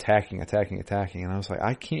attacking. And I was like,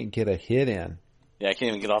 I can't get a hit in. Yeah, I can't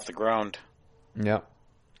even get off the ground. Yep.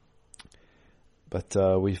 But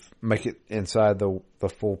we make it inside the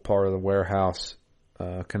full part of the warehouse.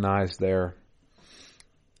 Kanai's there,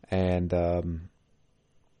 and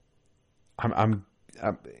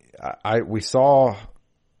we saw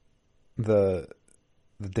the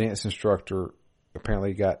dance instructor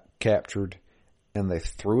apparently got captured, and they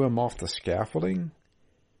threw him off the scaffolding.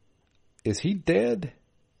 Is he dead?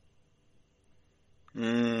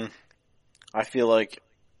 I feel like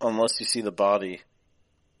unless you see the body,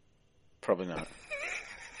 probably not.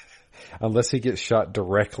 Unless he gets shot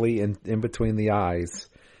directly in between the eyes,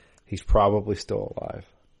 he's probably still alive.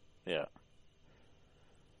 Yeah.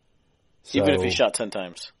 So, even if he's shot 10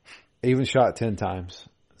 times. Even shot 10 times.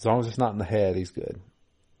 As long as it's not in the head, he's good.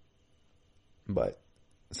 But,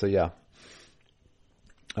 so yeah.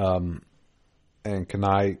 And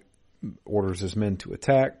Kanai orders his men to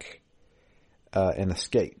attack, and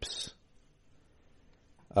escapes.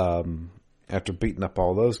 After beating up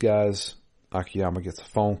all those guys, Akiyama gets a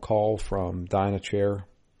phone call from Dynachair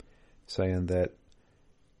saying that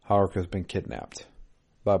Haruka's been kidnapped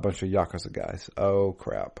by a bunch of Yakuza guys. Oh,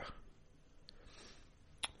 crap.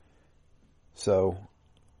 So,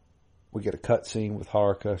 we get a cutscene with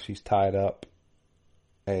Haruka. She's tied up,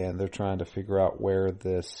 and they're trying to figure out where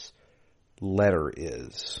this letter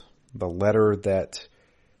is. The letter that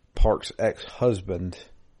Park's ex-husband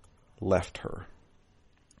left her.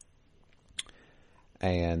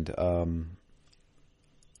 And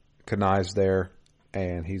Kanai's there,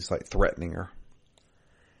 and he's like threatening her.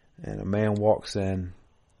 And a man walks in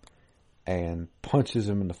and punches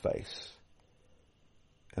him in the face.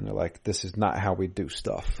 And they're like, "This is not how we do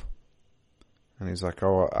stuff." And he's like,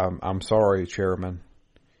 "Oh, I'm sorry, Chairman."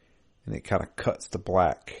 And it kind of cuts to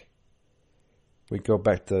black. We go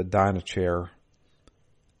back to Dynachair,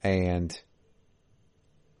 and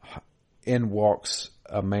in walks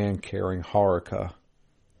a man carrying Haruka.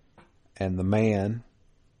 And the man,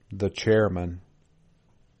 the chairman,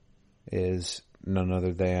 is none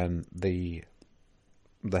other than the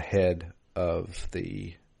head of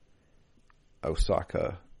the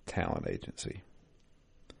Osaka talent agency.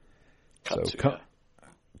 Katsuya. So,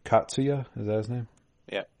 Katsuya, is that his name?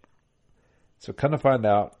 Yeah. So kind of find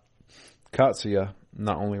out, Katsuya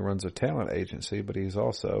not only runs a talent agency, but he's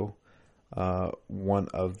also one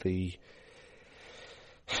of the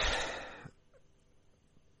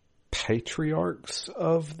patriarchs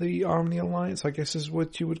of the Omni Alliance, I guess is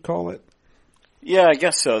what you would call it. Yeah, I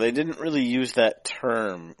guess so. They didn't really use that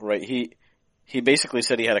term, right? He basically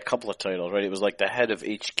said he had a couple of titles, right? It was like the head of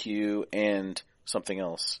HQ and something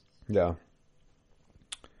else. Yeah.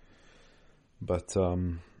 But,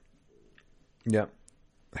 yeah.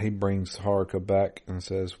 He brings Haruka back and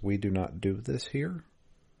says, "We do not do this here.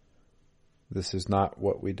 This is not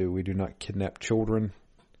what we do. We do not kidnap children,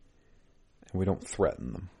 and we don't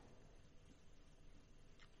threaten them."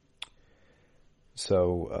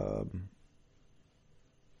 So,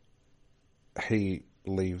 he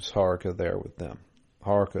leaves Haruka there with them.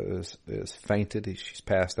 Haruka is fainted. She's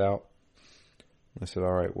passed out. I said,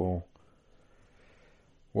 "All right, we'll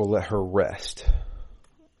let her rest."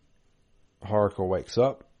 Haruka wakes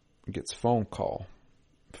up, gets a phone call.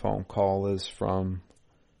 Phone call is from,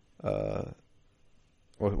 what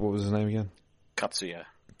was his name again? Katsuya.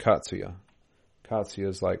 Katsuya.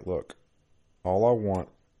 Katsuya's like, "Look, all I want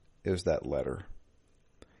is that letter.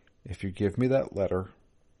 If you give me that letter,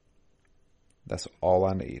 that's all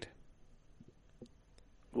I need."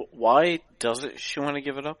 Why doesn't she want to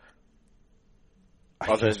give it up?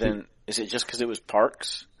 Other than, is it just because it was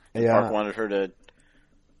Park's? Yeah. Park wanted her to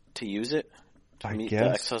use it? To I meet guess. the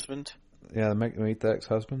ex-husband? Yeah, meet the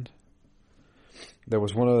ex-husband. There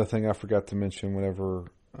was one other thing I forgot to mention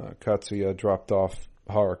whenever Katsuya dropped off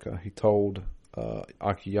Haruka. He told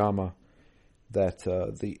Akiyama that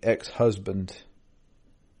the ex-husband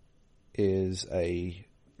is a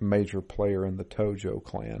major player in the Tojo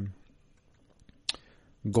clan,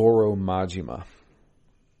 Goro Majima.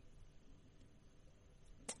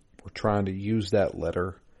 We're trying to use that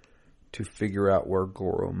letter to figure out where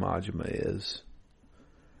Goro Majima is.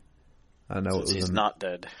 I know Since he's not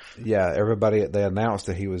dead. Yeah, they announced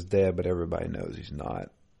that he was dead, but everybody knows he's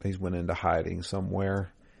not. He's went into hiding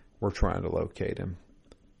somewhere. We're trying to locate him.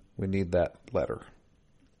 We need that letter.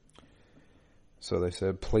 So they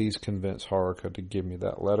said, "Please convince Haruka to give me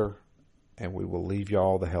that letter, and we will leave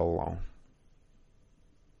y'all the hell alone."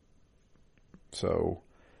 So,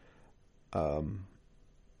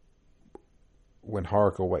 when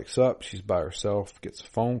Haruka wakes up, she's by herself, gets a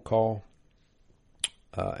phone call,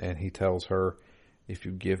 and he tells her, "If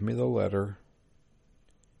you give me the letter,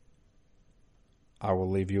 I will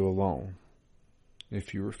leave you alone.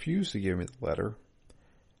 If you refuse to give me the letter,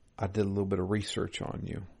 I did a little bit of research on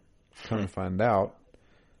you. Come to find out,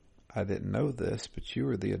 I didn't know this, but you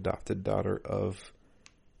are the adopted daughter of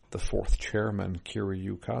the fourth chairman,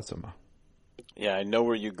 Kiryu Kazuma." Yeah, I know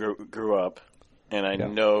where you grew up, and I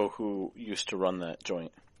know who used to run that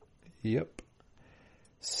joint. Yep.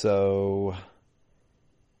 So,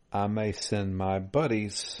 I may send my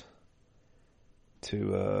buddies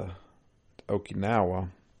to Okinawa,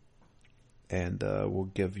 and we'll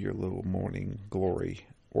give your little Morning Glory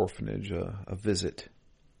orphanage a visit.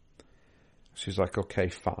 She's like, "Okay,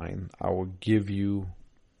 fine. I will give you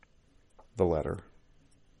the letter.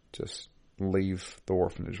 Just leave the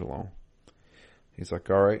orphanage alone." He's like,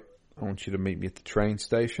 "All right, I want you to meet me at the train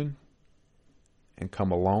station and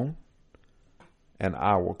come alone, and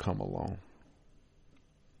I will come alone."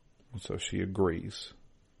 And so she agrees.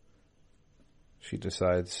 she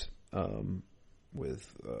decides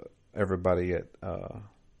with everybody at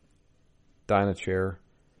Dynachair,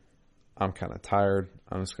 I'm kind of tired.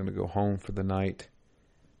 I'm just going to go home for the night.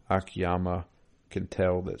 Akiyama can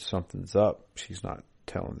tell that something's up. She's not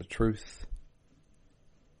telling the truth.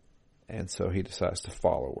 And so he decides to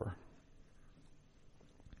follow her.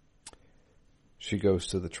 She goes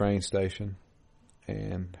to the train station,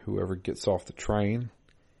 and whoever gets off the train,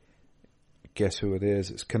 guess who it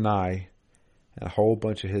is? It's Kanai and a whole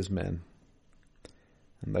bunch of his men.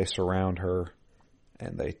 And they surround her,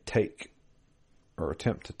 and they take, or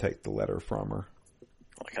attempt to take the letter from her.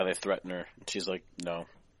 Like how they threaten her. And she's like, no.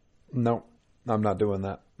 No, I'm not doing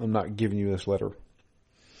that. I'm not giving you this letter.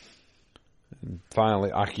 And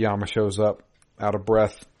finally, Akiyama shows up, out of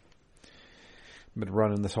breath. Been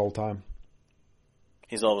running this whole time.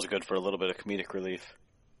 He's always good for a little bit of comedic relief.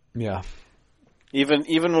 Yeah. Even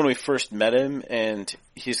when we first met him, and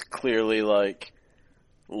he's clearly like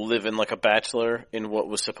living like a bachelor in what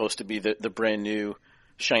was supposed to be the brand new,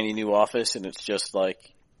 shiny new office, and it's just like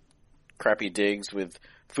crappy digs with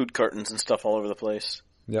food cartons and stuff all over the place.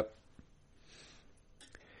 Yep.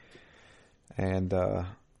 And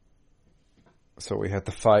so we had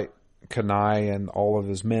to fight Kanai and all of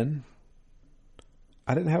his men.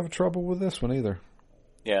 I didn't have trouble with this one either.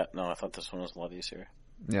 Yeah, no, I thought this one was a lot easier.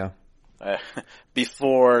 Yeah.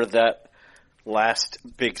 Before that last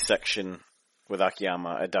big section with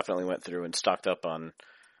Akiyama, I definitely went through and stocked up on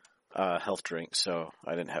health drinks, so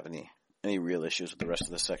I didn't have any real issues with the rest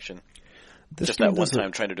of this section. Just that one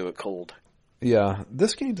time trying to do it cold. Yeah,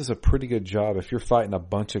 this game does a pretty good job. If you're fighting a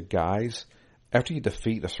bunch of guys, after you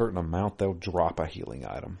defeat a certain amount, they'll drop a healing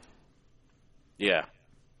item. Yeah.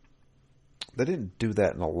 They didn't do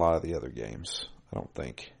that in a lot of the other games, I don't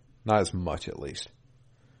think. Not as much, at least.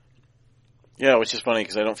 Yeah, which is funny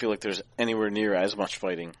because I don't feel like there's anywhere near as much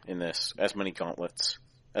fighting in this, as many gauntlets,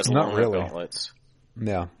 as not really gauntlets.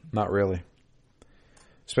 Yeah, not really.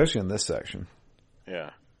 Especially in this section.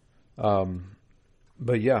 Yeah.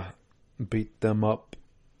 But yeah, beat them up.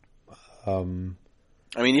 I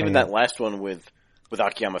mean, even that last one with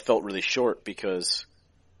Akiyama felt really short because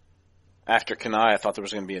after Kanai, I thought there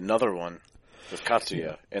was going to be another one with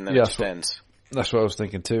Katsuya, and then it just ends. That's what I was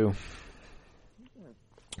thinking too.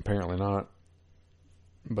 Apparently not.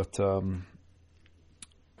 But,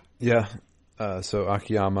 yeah. So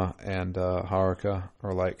Akiyama and Haruka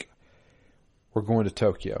are like, we're going to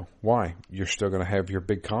Tokyo. Why? You're still going to have your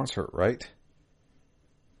big concert, right?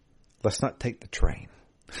 Let's not take the train.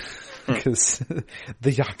 Because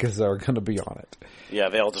the Yakuza are going to be on it. Yeah,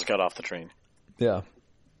 they all just got off the train. Yeah.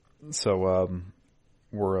 So,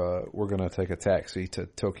 we're going to take a taxi to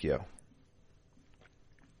Tokyo.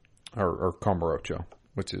 Or Kamurocho,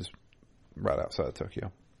 which is right outside of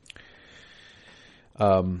Tokyo.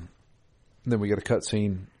 Then we get a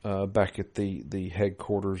cutscene back at the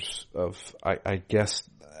headquarters of, I guess,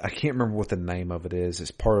 I can't remember what the name of it is.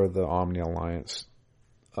 It's part of the Omni Alliance.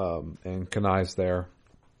 And Kanai's there.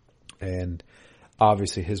 And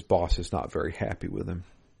obviously his boss is not very happy with him.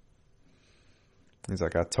 He's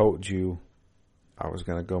like, I told you I was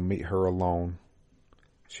going to go meet her alone.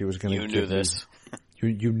 She was going to You knew this.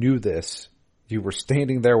 You knew this. You were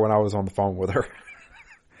standing there when I was on the phone with her.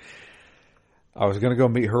 I was going to go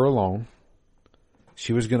meet her alone.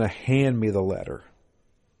 She was going to hand me the letter.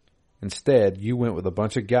 Instead, you went with a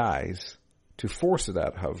bunch of guys to force it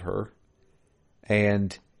out of her,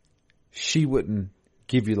 and she wouldn't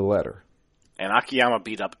give you the letter. And Akiyama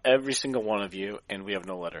beat up every single one of you, and we have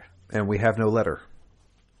no letter. And we have no letter.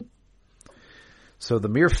 So the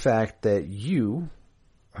mere fact that you,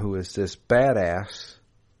 who is this badass,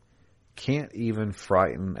 can't even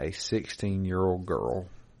frighten a 16-year-old girl,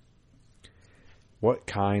 what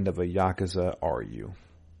kind of a Yakuza are you?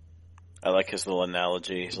 I like his little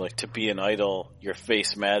analogy. He's like, to be an idol, your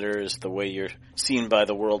face matters, the way you're seen by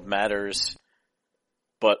the world matters,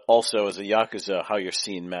 but also as a Yakuza, how you're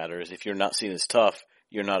seen matters. If you're not seen as tough,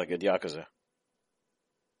 you're not a good Yakuza.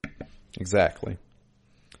 Exactly.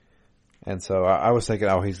 And so I was thinking,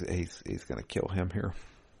 oh, he's going to kill him here.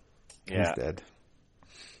 Yeah. He's dead.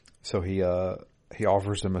 So he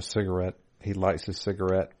offers him a cigarette. He lights his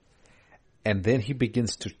cigarette. And then he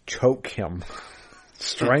begins to choke him,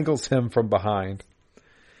 strangles him from behind,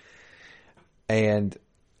 and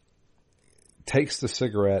takes the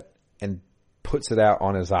cigarette and puts it out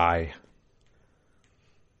on his eye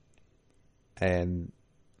and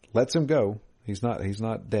lets him go. He's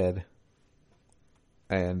not dead.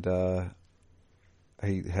 And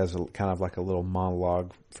he has kind of like a little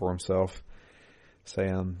monologue for himself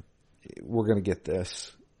saying, we're going to get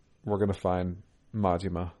this. We're going to find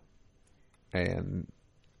Majima. And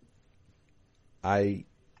I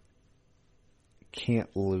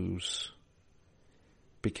can't lose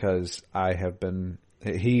because I have been.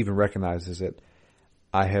 He even recognizes it.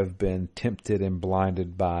 I have been tempted and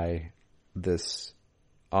blinded by this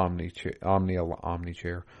Omni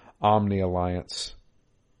Alliance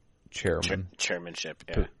chairmanship.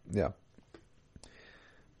 Yeah. Yeah.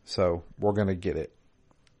 So we're going to get it.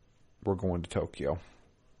 We're going to Tokyo.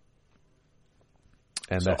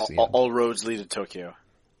 And so that's the end. All roads lead to Tokyo.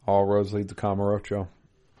 All roads lead to Kamurocho.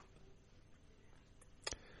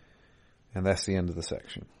 And that's the end of the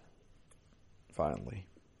section. Finally.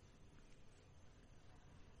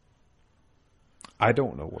 I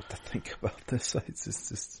don't know what to think about this. It's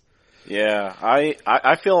just... Yeah,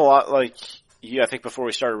 I feel a lot like you. I think before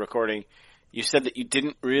we started recording, you said that you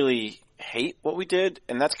didn't really hate what we did,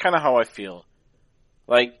 and that's kind of how I feel.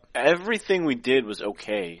 Like, everything we did was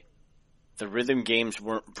okay. The rhythm games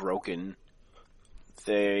weren't broken.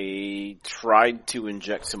 They tried to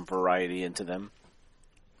inject some variety into them.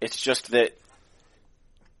 It's just that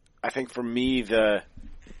I think for me, the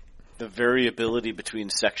variability between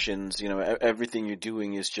sections, everything you're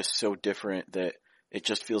doing is just so different that it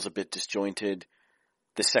just feels a bit disjointed.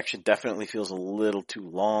 This section definitely feels a little too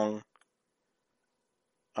long.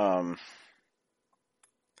 I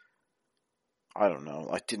don't know.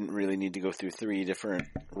 I didn't really need to go through 3 different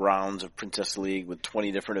rounds of Princess League with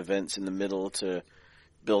 20 different events in the middle to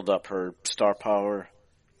build up her star power.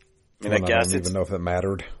 I mean, I don't even know if it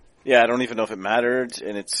mattered. Yeah, I don't even know if it mattered,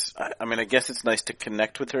 and I guess it's nice to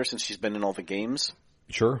connect with her since she's been in all the games.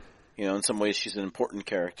 Sure. In some ways she's an important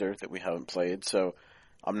character that we haven't played, so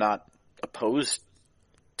I'm not opposed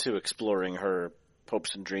to exploring her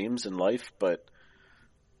hopes and dreams in life, but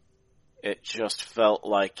it just felt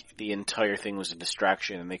like the entire thing was a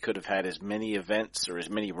distraction, and they could have had as many events or as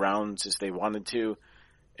many rounds as they wanted to,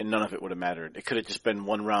 and none of it would have mattered. It could have just been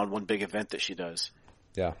one round, one big event that she does.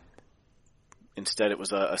 Yeah. Instead, it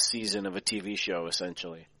was a season of a TV show,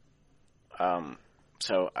 essentially.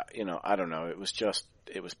 So, I don't know. It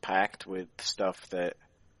was packed with stuff that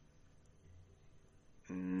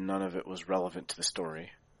none of it was relevant to the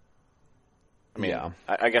story. I mean, yeah.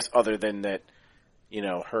 I guess other than that,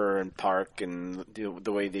 her and Park and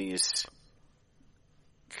the way these,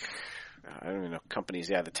 I don't even know, companies,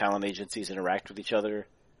 the talent agencies interact with each other.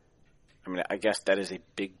 I mean, I guess that is a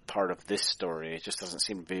big part of this story. It just doesn't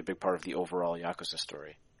seem to be a big part of the overall Yakuza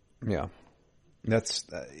story. Yeah. That's,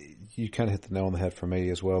 you kind of hit the nail on the head for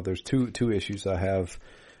me as well. There's two issues I have,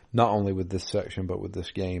 not only with this section, but with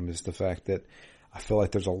this game, is the fact that I feel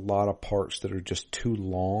like there's a lot of parts that are just too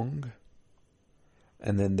long.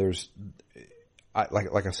 And then there's,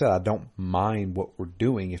 like I said, I don't mind what we're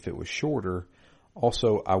doing if it was shorter.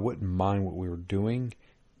 Also, I wouldn't mind what we were doing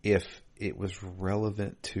if it was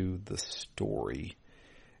relevant to the story.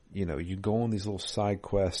 You go on these little side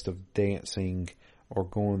quests of dancing, or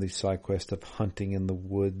go on these side quests of hunting in the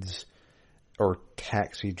woods, or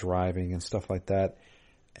taxi driving and stuff like that.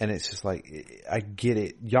 And it's just like, I get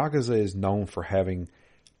it. Yakuza is known for having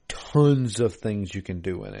tons of things you can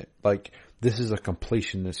do in it. Like, this is a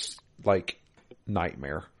completionist,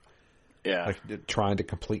 nightmare. Yeah. Like, trying to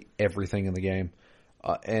complete everything in the game.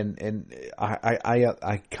 And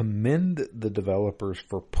I commend the developers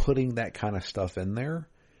for putting that kind of stuff in there.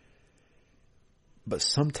 But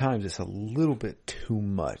sometimes it's a little bit too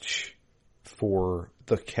much for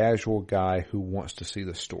the casual guy who wants to see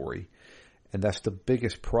the story. And that's the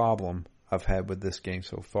biggest problem I've had with this game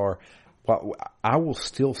so far. But I will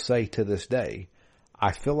still say to this day,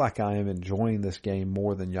 I feel like I am enjoying this game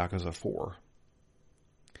more than Yakuza 4.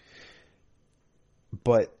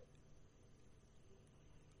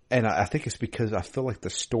 And I think it's because I feel like the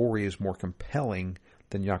story is more compelling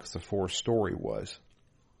than Yakuza 4's story was.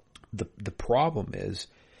 The problem is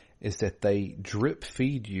that they drip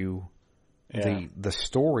feed you the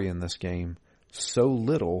story in this game so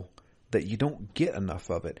little that you don't get enough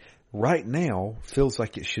of it. Right now feels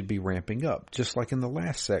like it should be ramping up, just like in the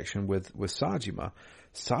last section with Sajima.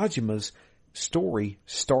 Sajima's story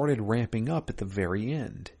started ramping up at the very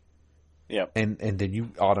end. Yep. And then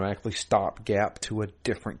you automatically stop gap to a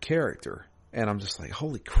different character. And I'm just like,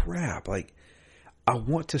 holy crap. Like, I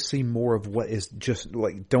want to see more of what is just,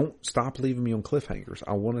 don't stop leaving me on cliffhangers.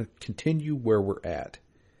 I want to continue where we're at.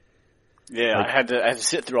 Yeah, I had to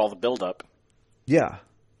sit through all the build up. Yeah.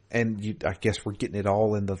 And I guess we're getting it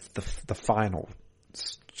all in the final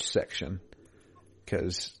section.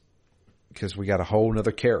 Because we got a whole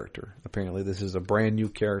nother character. Apparently this is a brand new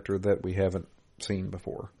character that we haven't seen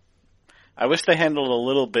before. I wish they handled a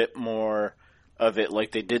little bit more of it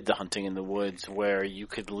like they did the hunting in the woods, where you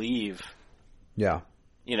could leave. Yeah.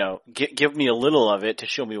 give me a little of it to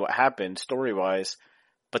show me what happened story-wise,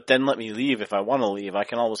 but then let me leave if I want to leave. I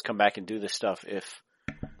can always come back and do this stuff if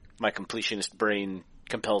my completionist brain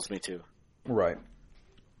compels me to. Right.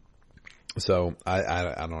 So,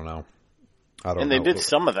 I don't know. And they did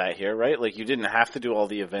some of that here, right? Like, you didn't have to do all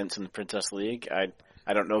the events in the Princess League.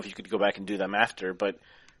 I don't know if you could go back and do them after, but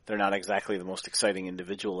they're not exactly the most exciting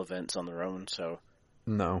individual events on their own, so...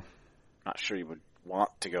 No. Not sure you would want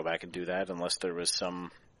to go back and do that unless there was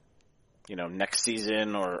some, next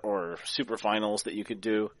season or super finals that you could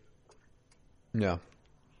do. Yeah.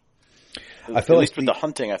 At least with the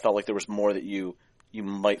hunting, I felt like there was more that you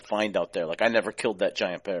might find out there. Like, I never killed that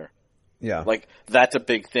giant bear. Yeah. Like, that's a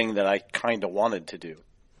big thing that I kind of wanted to do.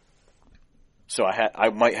 So I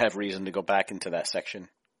might have reason to go back into that section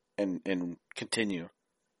and continue.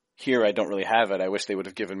 Here, I don't really have it. I wish they would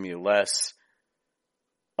have given me less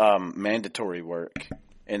mandatory work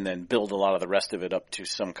and then build a lot of the rest of it up to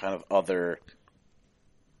some kind of other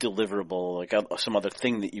deliverable, like some other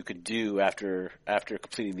thing that you could do after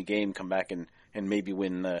completing the game, come back and maybe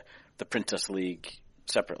win the Princess League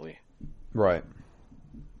separately. Right.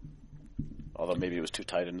 Although maybe it was too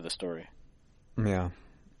tied into the story. Yeah.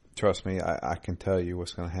 Trust me, I can tell you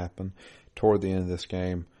what's going to happen. Toward the end of this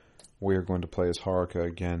game, we're going to play as Haruka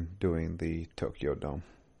again doing the Tokyo Dome.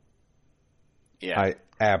 Yeah. I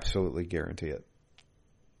absolutely guarantee it.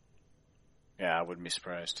 Yeah, I wouldn't be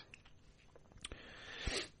surprised.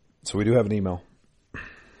 So we do have an email.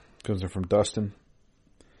 Comes in from Dustin.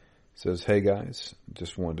 Says, hey guys,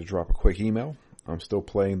 just wanted to drop a quick email. I'm still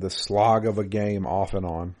playing this slog of a game off and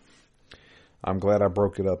on. I'm glad I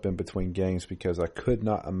broke it up in between games because I could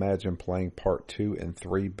not imagine playing part 2 and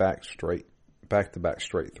 3 back to back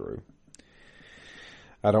straight through.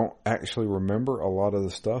 I don't actually remember a lot of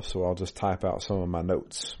the stuff, so I'll just type out some of my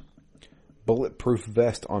notes. Bulletproof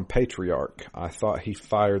vest on Patriarch. I thought he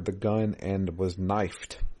fired the gun and was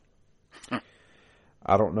knifed.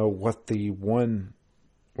 I don't know what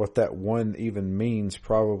that one even means.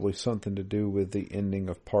 Probably something to do with the ending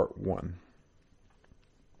of part 1.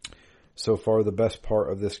 So far, the best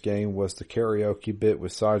part of this game was the karaoke bit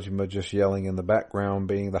with Sajima just yelling in the background,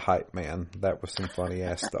 being the hype man. That was some funny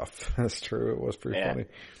ass stuff. That's true. It was pretty funny.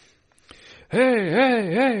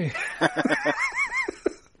 Hey,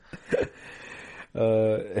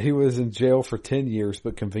 hey! He was in jail for 10 years,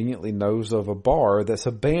 but conveniently knows of a bar that's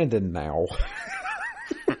abandoned now.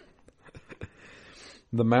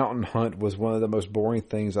 The mountain hunt was one of the most boring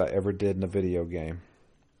things I ever did in a video game.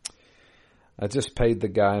 I just paid the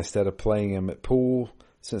guy instead of playing him at pool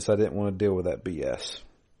since I didn't want to deal with that BS.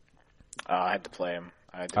 I had to play him.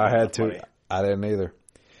 I had to. I didn't either.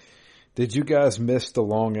 Did you guys miss the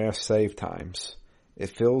long-ass save times? It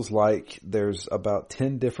feels like there's about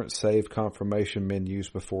 10 different save confirmation menus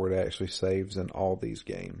before it actually saves in all these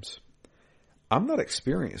games. I'm not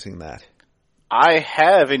experiencing that. I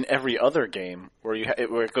have in every other game where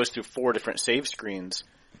where it goes through 4 different save screens.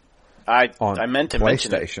 I meant to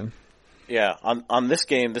mention it. PlayStation. Yeah, on this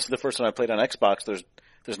game, this is the first one I played on Xbox.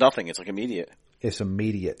 There's nothing. It's like immediate. It's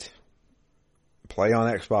immediate. Play on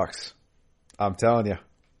Xbox. I'm telling you.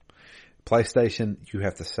 PlayStation, you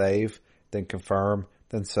have to save, then confirm,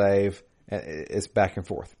 then save. And it's back and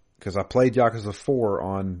forth. Because I played Yakuza 4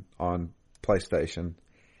 on PlayStation,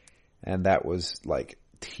 and that was like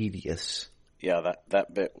tedious. Yeah,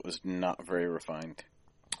 that bit was not very refined.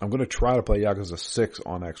 I'm going to try to play Yakuza 6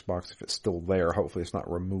 on Xbox if it's still there. Hopefully it's not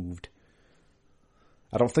removed.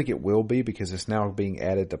 I don't think it will be because it's now being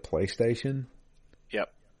added to PlayStation.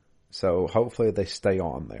 Yep. So hopefully they stay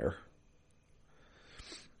on there.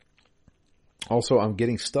 Also, I'm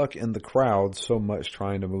getting stuck in the crowd so much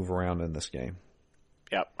trying to move around in this game.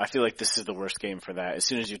 Yep. I feel like this is the worst game for that. As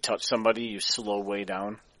soon as you touch somebody, you slow way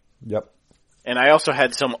down. Yep. And I also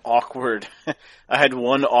had some awkward, I had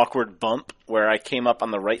one awkward bump where I came up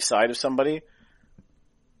on the right side of somebody.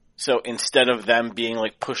 So instead of them being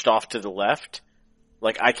like pushed off to the left,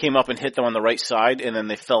 like I came up and hit them on the right side and then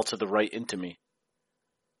they fell to the right into me.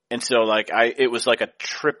 And so like it was like a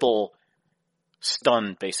triple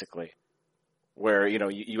stun basically where,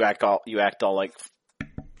 you act all like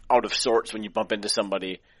out of sorts when you bump into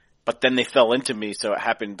somebody, but then they fell into me. So it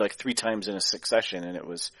happened like 3 times in a succession and it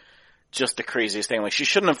was just the craziest thing. Like, she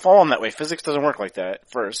shouldn't have fallen that way. Physics doesn't work like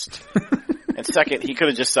that, first. And second, he could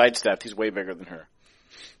have just sidestepped. He's way bigger than her.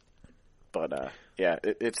 But, yeah,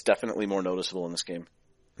 it's definitely more noticeable in this game.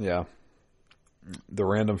 Yeah. The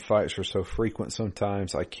random fights are so frequent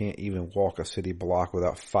sometimes, I can't even walk a city block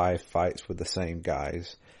without 5 fights with the same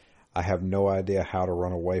guys. I have no idea how to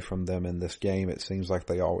run away from them in this game. It seems like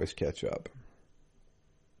they always catch up.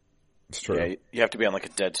 It's true. Yeah, you have to be on like a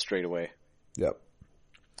dead straightaway. Yep.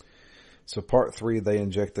 So part 3, they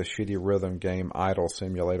inject the shitty rhythm game Idle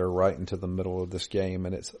Simulator right into the middle of this game,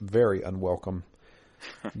 and it's very unwelcome.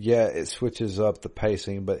 Yeah, it switches up the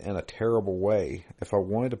pacing, but in a terrible way. If I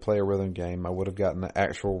wanted to play a rhythm game, I would have gotten the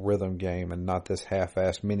actual rhythm game and not this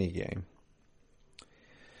half-assed mini-game.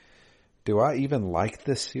 Do I even like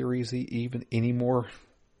this series even anymore?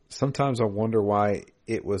 Sometimes I wonder why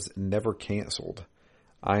it was never canceled.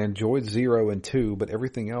 I enjoyed 0 and 2, but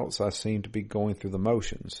everything else I seem to be going through the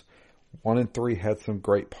motions. 1 and 3 had some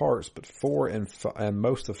great parts, but 4 and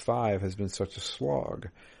most of 5 has been such a slog.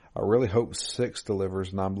 I really hope 6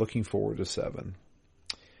 delivers, and I'm looking forward to 7.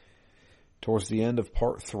 Towards the end of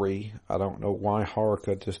part 3, I don't know why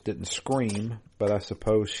Haruka just didn't scream, but I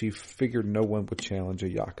suppose she figured no one would challenge a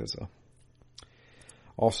Yakuza.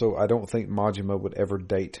 Also, I don't think Majima would ever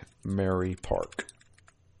date Mary Park.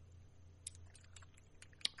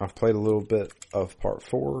 I've played a little bit of part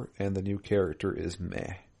 4, and the new character is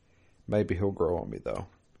meh. Maybe he'll grow on me, though.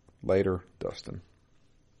 Later, Dustin.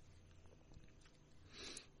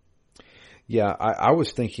 Yeah, I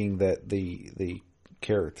was thinking that the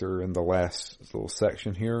character in the last little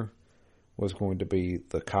section here was going to be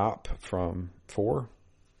the cop from 4.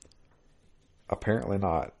 Apparently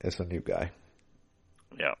not. It's a new guy.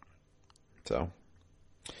 Yeah. So,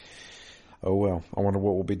 oh well. I wonder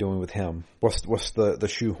what we'll be doing with him. What's the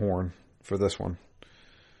shoehorn for this one?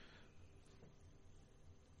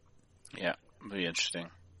 Yeah, it'll be interesting.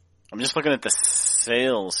 I'm just looking at the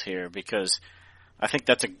sales here because I think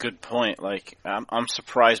that's a good point. Like, I'm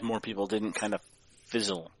surprised more people didn't kind of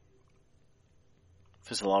fizzle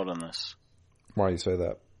out on this. Why do you say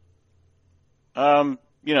that?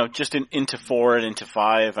 Just into 4 and into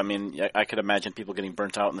 5. I mean, I could imagine people getting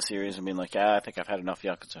burnt out in the series and being like, I think I've had enough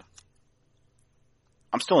Yakuza.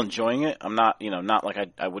 I'm still enjoying it. I'm not, not like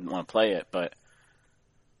I wouldn't want to play it, but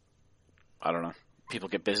I don't know. People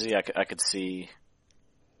get busy. I could see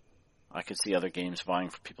other games vying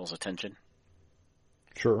for people's attention.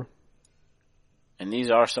 Sure. And these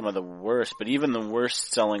are some of the worst, but even the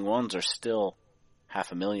worst selling ones are still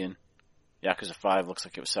 500,000. Yakuza 5 looks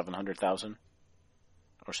like it was 700,000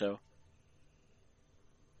 or so.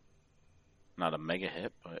 Not a mega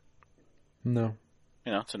hit, but no.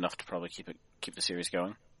 It's enough to probably keep the series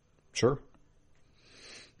going. Sure.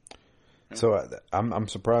 Yeah. So I'm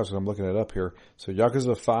surprised when I'm looking it up here. So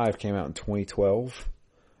Yakuza 5 came out in 2012.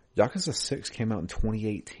 Yakuza 6 came out in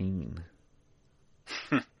 2018.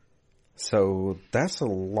 So that's a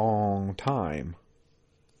long time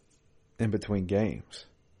in between games.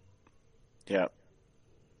 Yeah.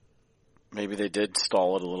 Maybe they did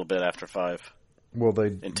stall it a little bit after 5. Well,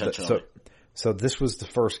 intentionally. So this was the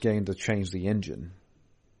first game to change the engine.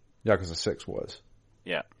 Yakuza 6 was.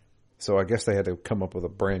 Yeah. So I guess they had to come up with a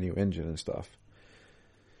brand new engine and stuff.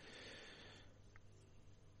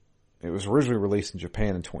 It was originally released in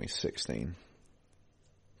Japan in 2016.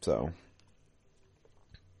 So,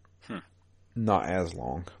 not as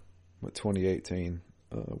long, but 2018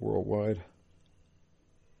 worldwide.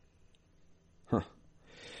 Huh.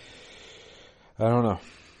 I don't know.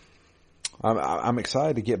 I'm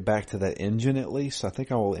excited to get back to that engine at least. I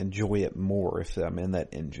think I will enjoy it more if I'm in that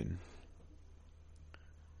engine.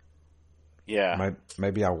 Yeah.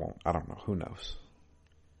 Maybe I won't. I don't know. Who knows?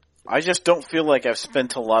 I just don't feel like I've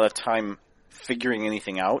spent a lot of time figuring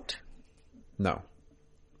anything out. No.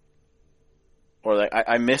 Or like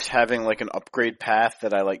I miss having like an upgrade path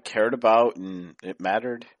that I like cared about and it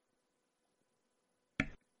mattered.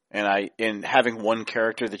 And having one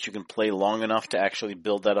character that you can play long enough to actually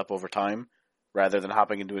build that up over time, rather than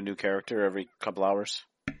hopping into a new character every couple hours.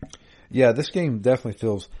 Yeah, this game definitely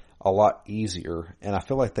feels a lot easier, and I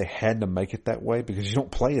feel like they had to make it that way because you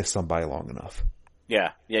don't play as somebody long enough.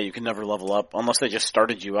 Yeah, you can never level up unless they just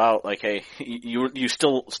started you out like, hey, you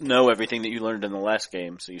still know everything that you learned in the last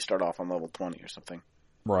game, so you start off on level 20 or something.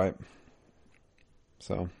 Right.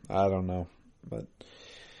 So, I don't know, but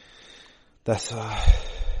that's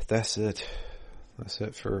it. That's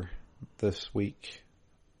it for this week.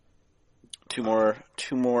 Two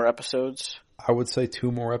more episodes. I would say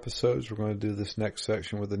 2 more episodes. We're going to do this next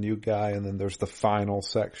section with a new guy, and then there's the final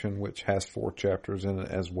section, which has 4 chapters in it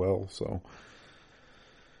as well. So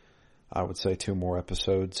I would say 2 more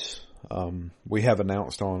episodes. We have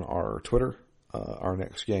announced on our Twitter, our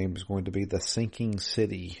next game is going to be The Sinking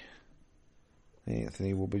City.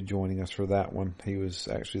 Anthony will be joining us for that one. He was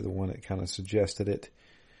actually the one that kind of suggested it.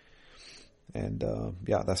 And,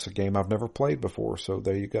 that's a game I've never played before, so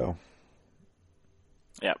there you go.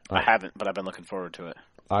 Yeah, I haven't, but I've been looking forward to it.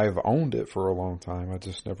 I've owned it for a long time. I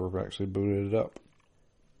just never actually booted it up.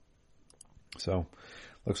 So,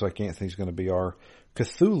 looks like Anthony's going to be our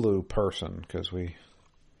Cthulhu person, because we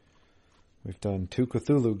We've done 2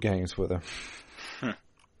 Cthulhu games with him.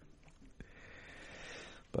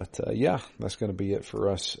 But, yeah, that's going to be it for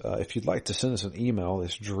us. If you'd like to send us an email,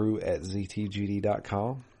 it's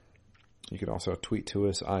drew@ztgd.com. You can also tweet to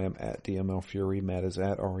us. I am at DMLFury. Matt is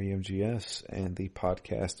at REMGS. And the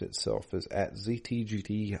podcast itself is at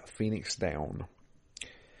ZTGD Phoenix Down.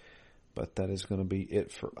 But that is going to be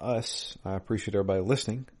it for us. I appreciate everybody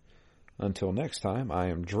listening. Until next time, I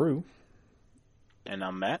am Drew. And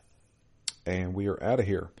I'm Matt. And we are out of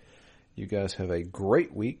here. You guys have a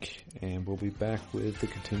great week, and we'll be back with the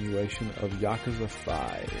continuation of Yakuza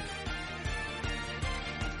 5.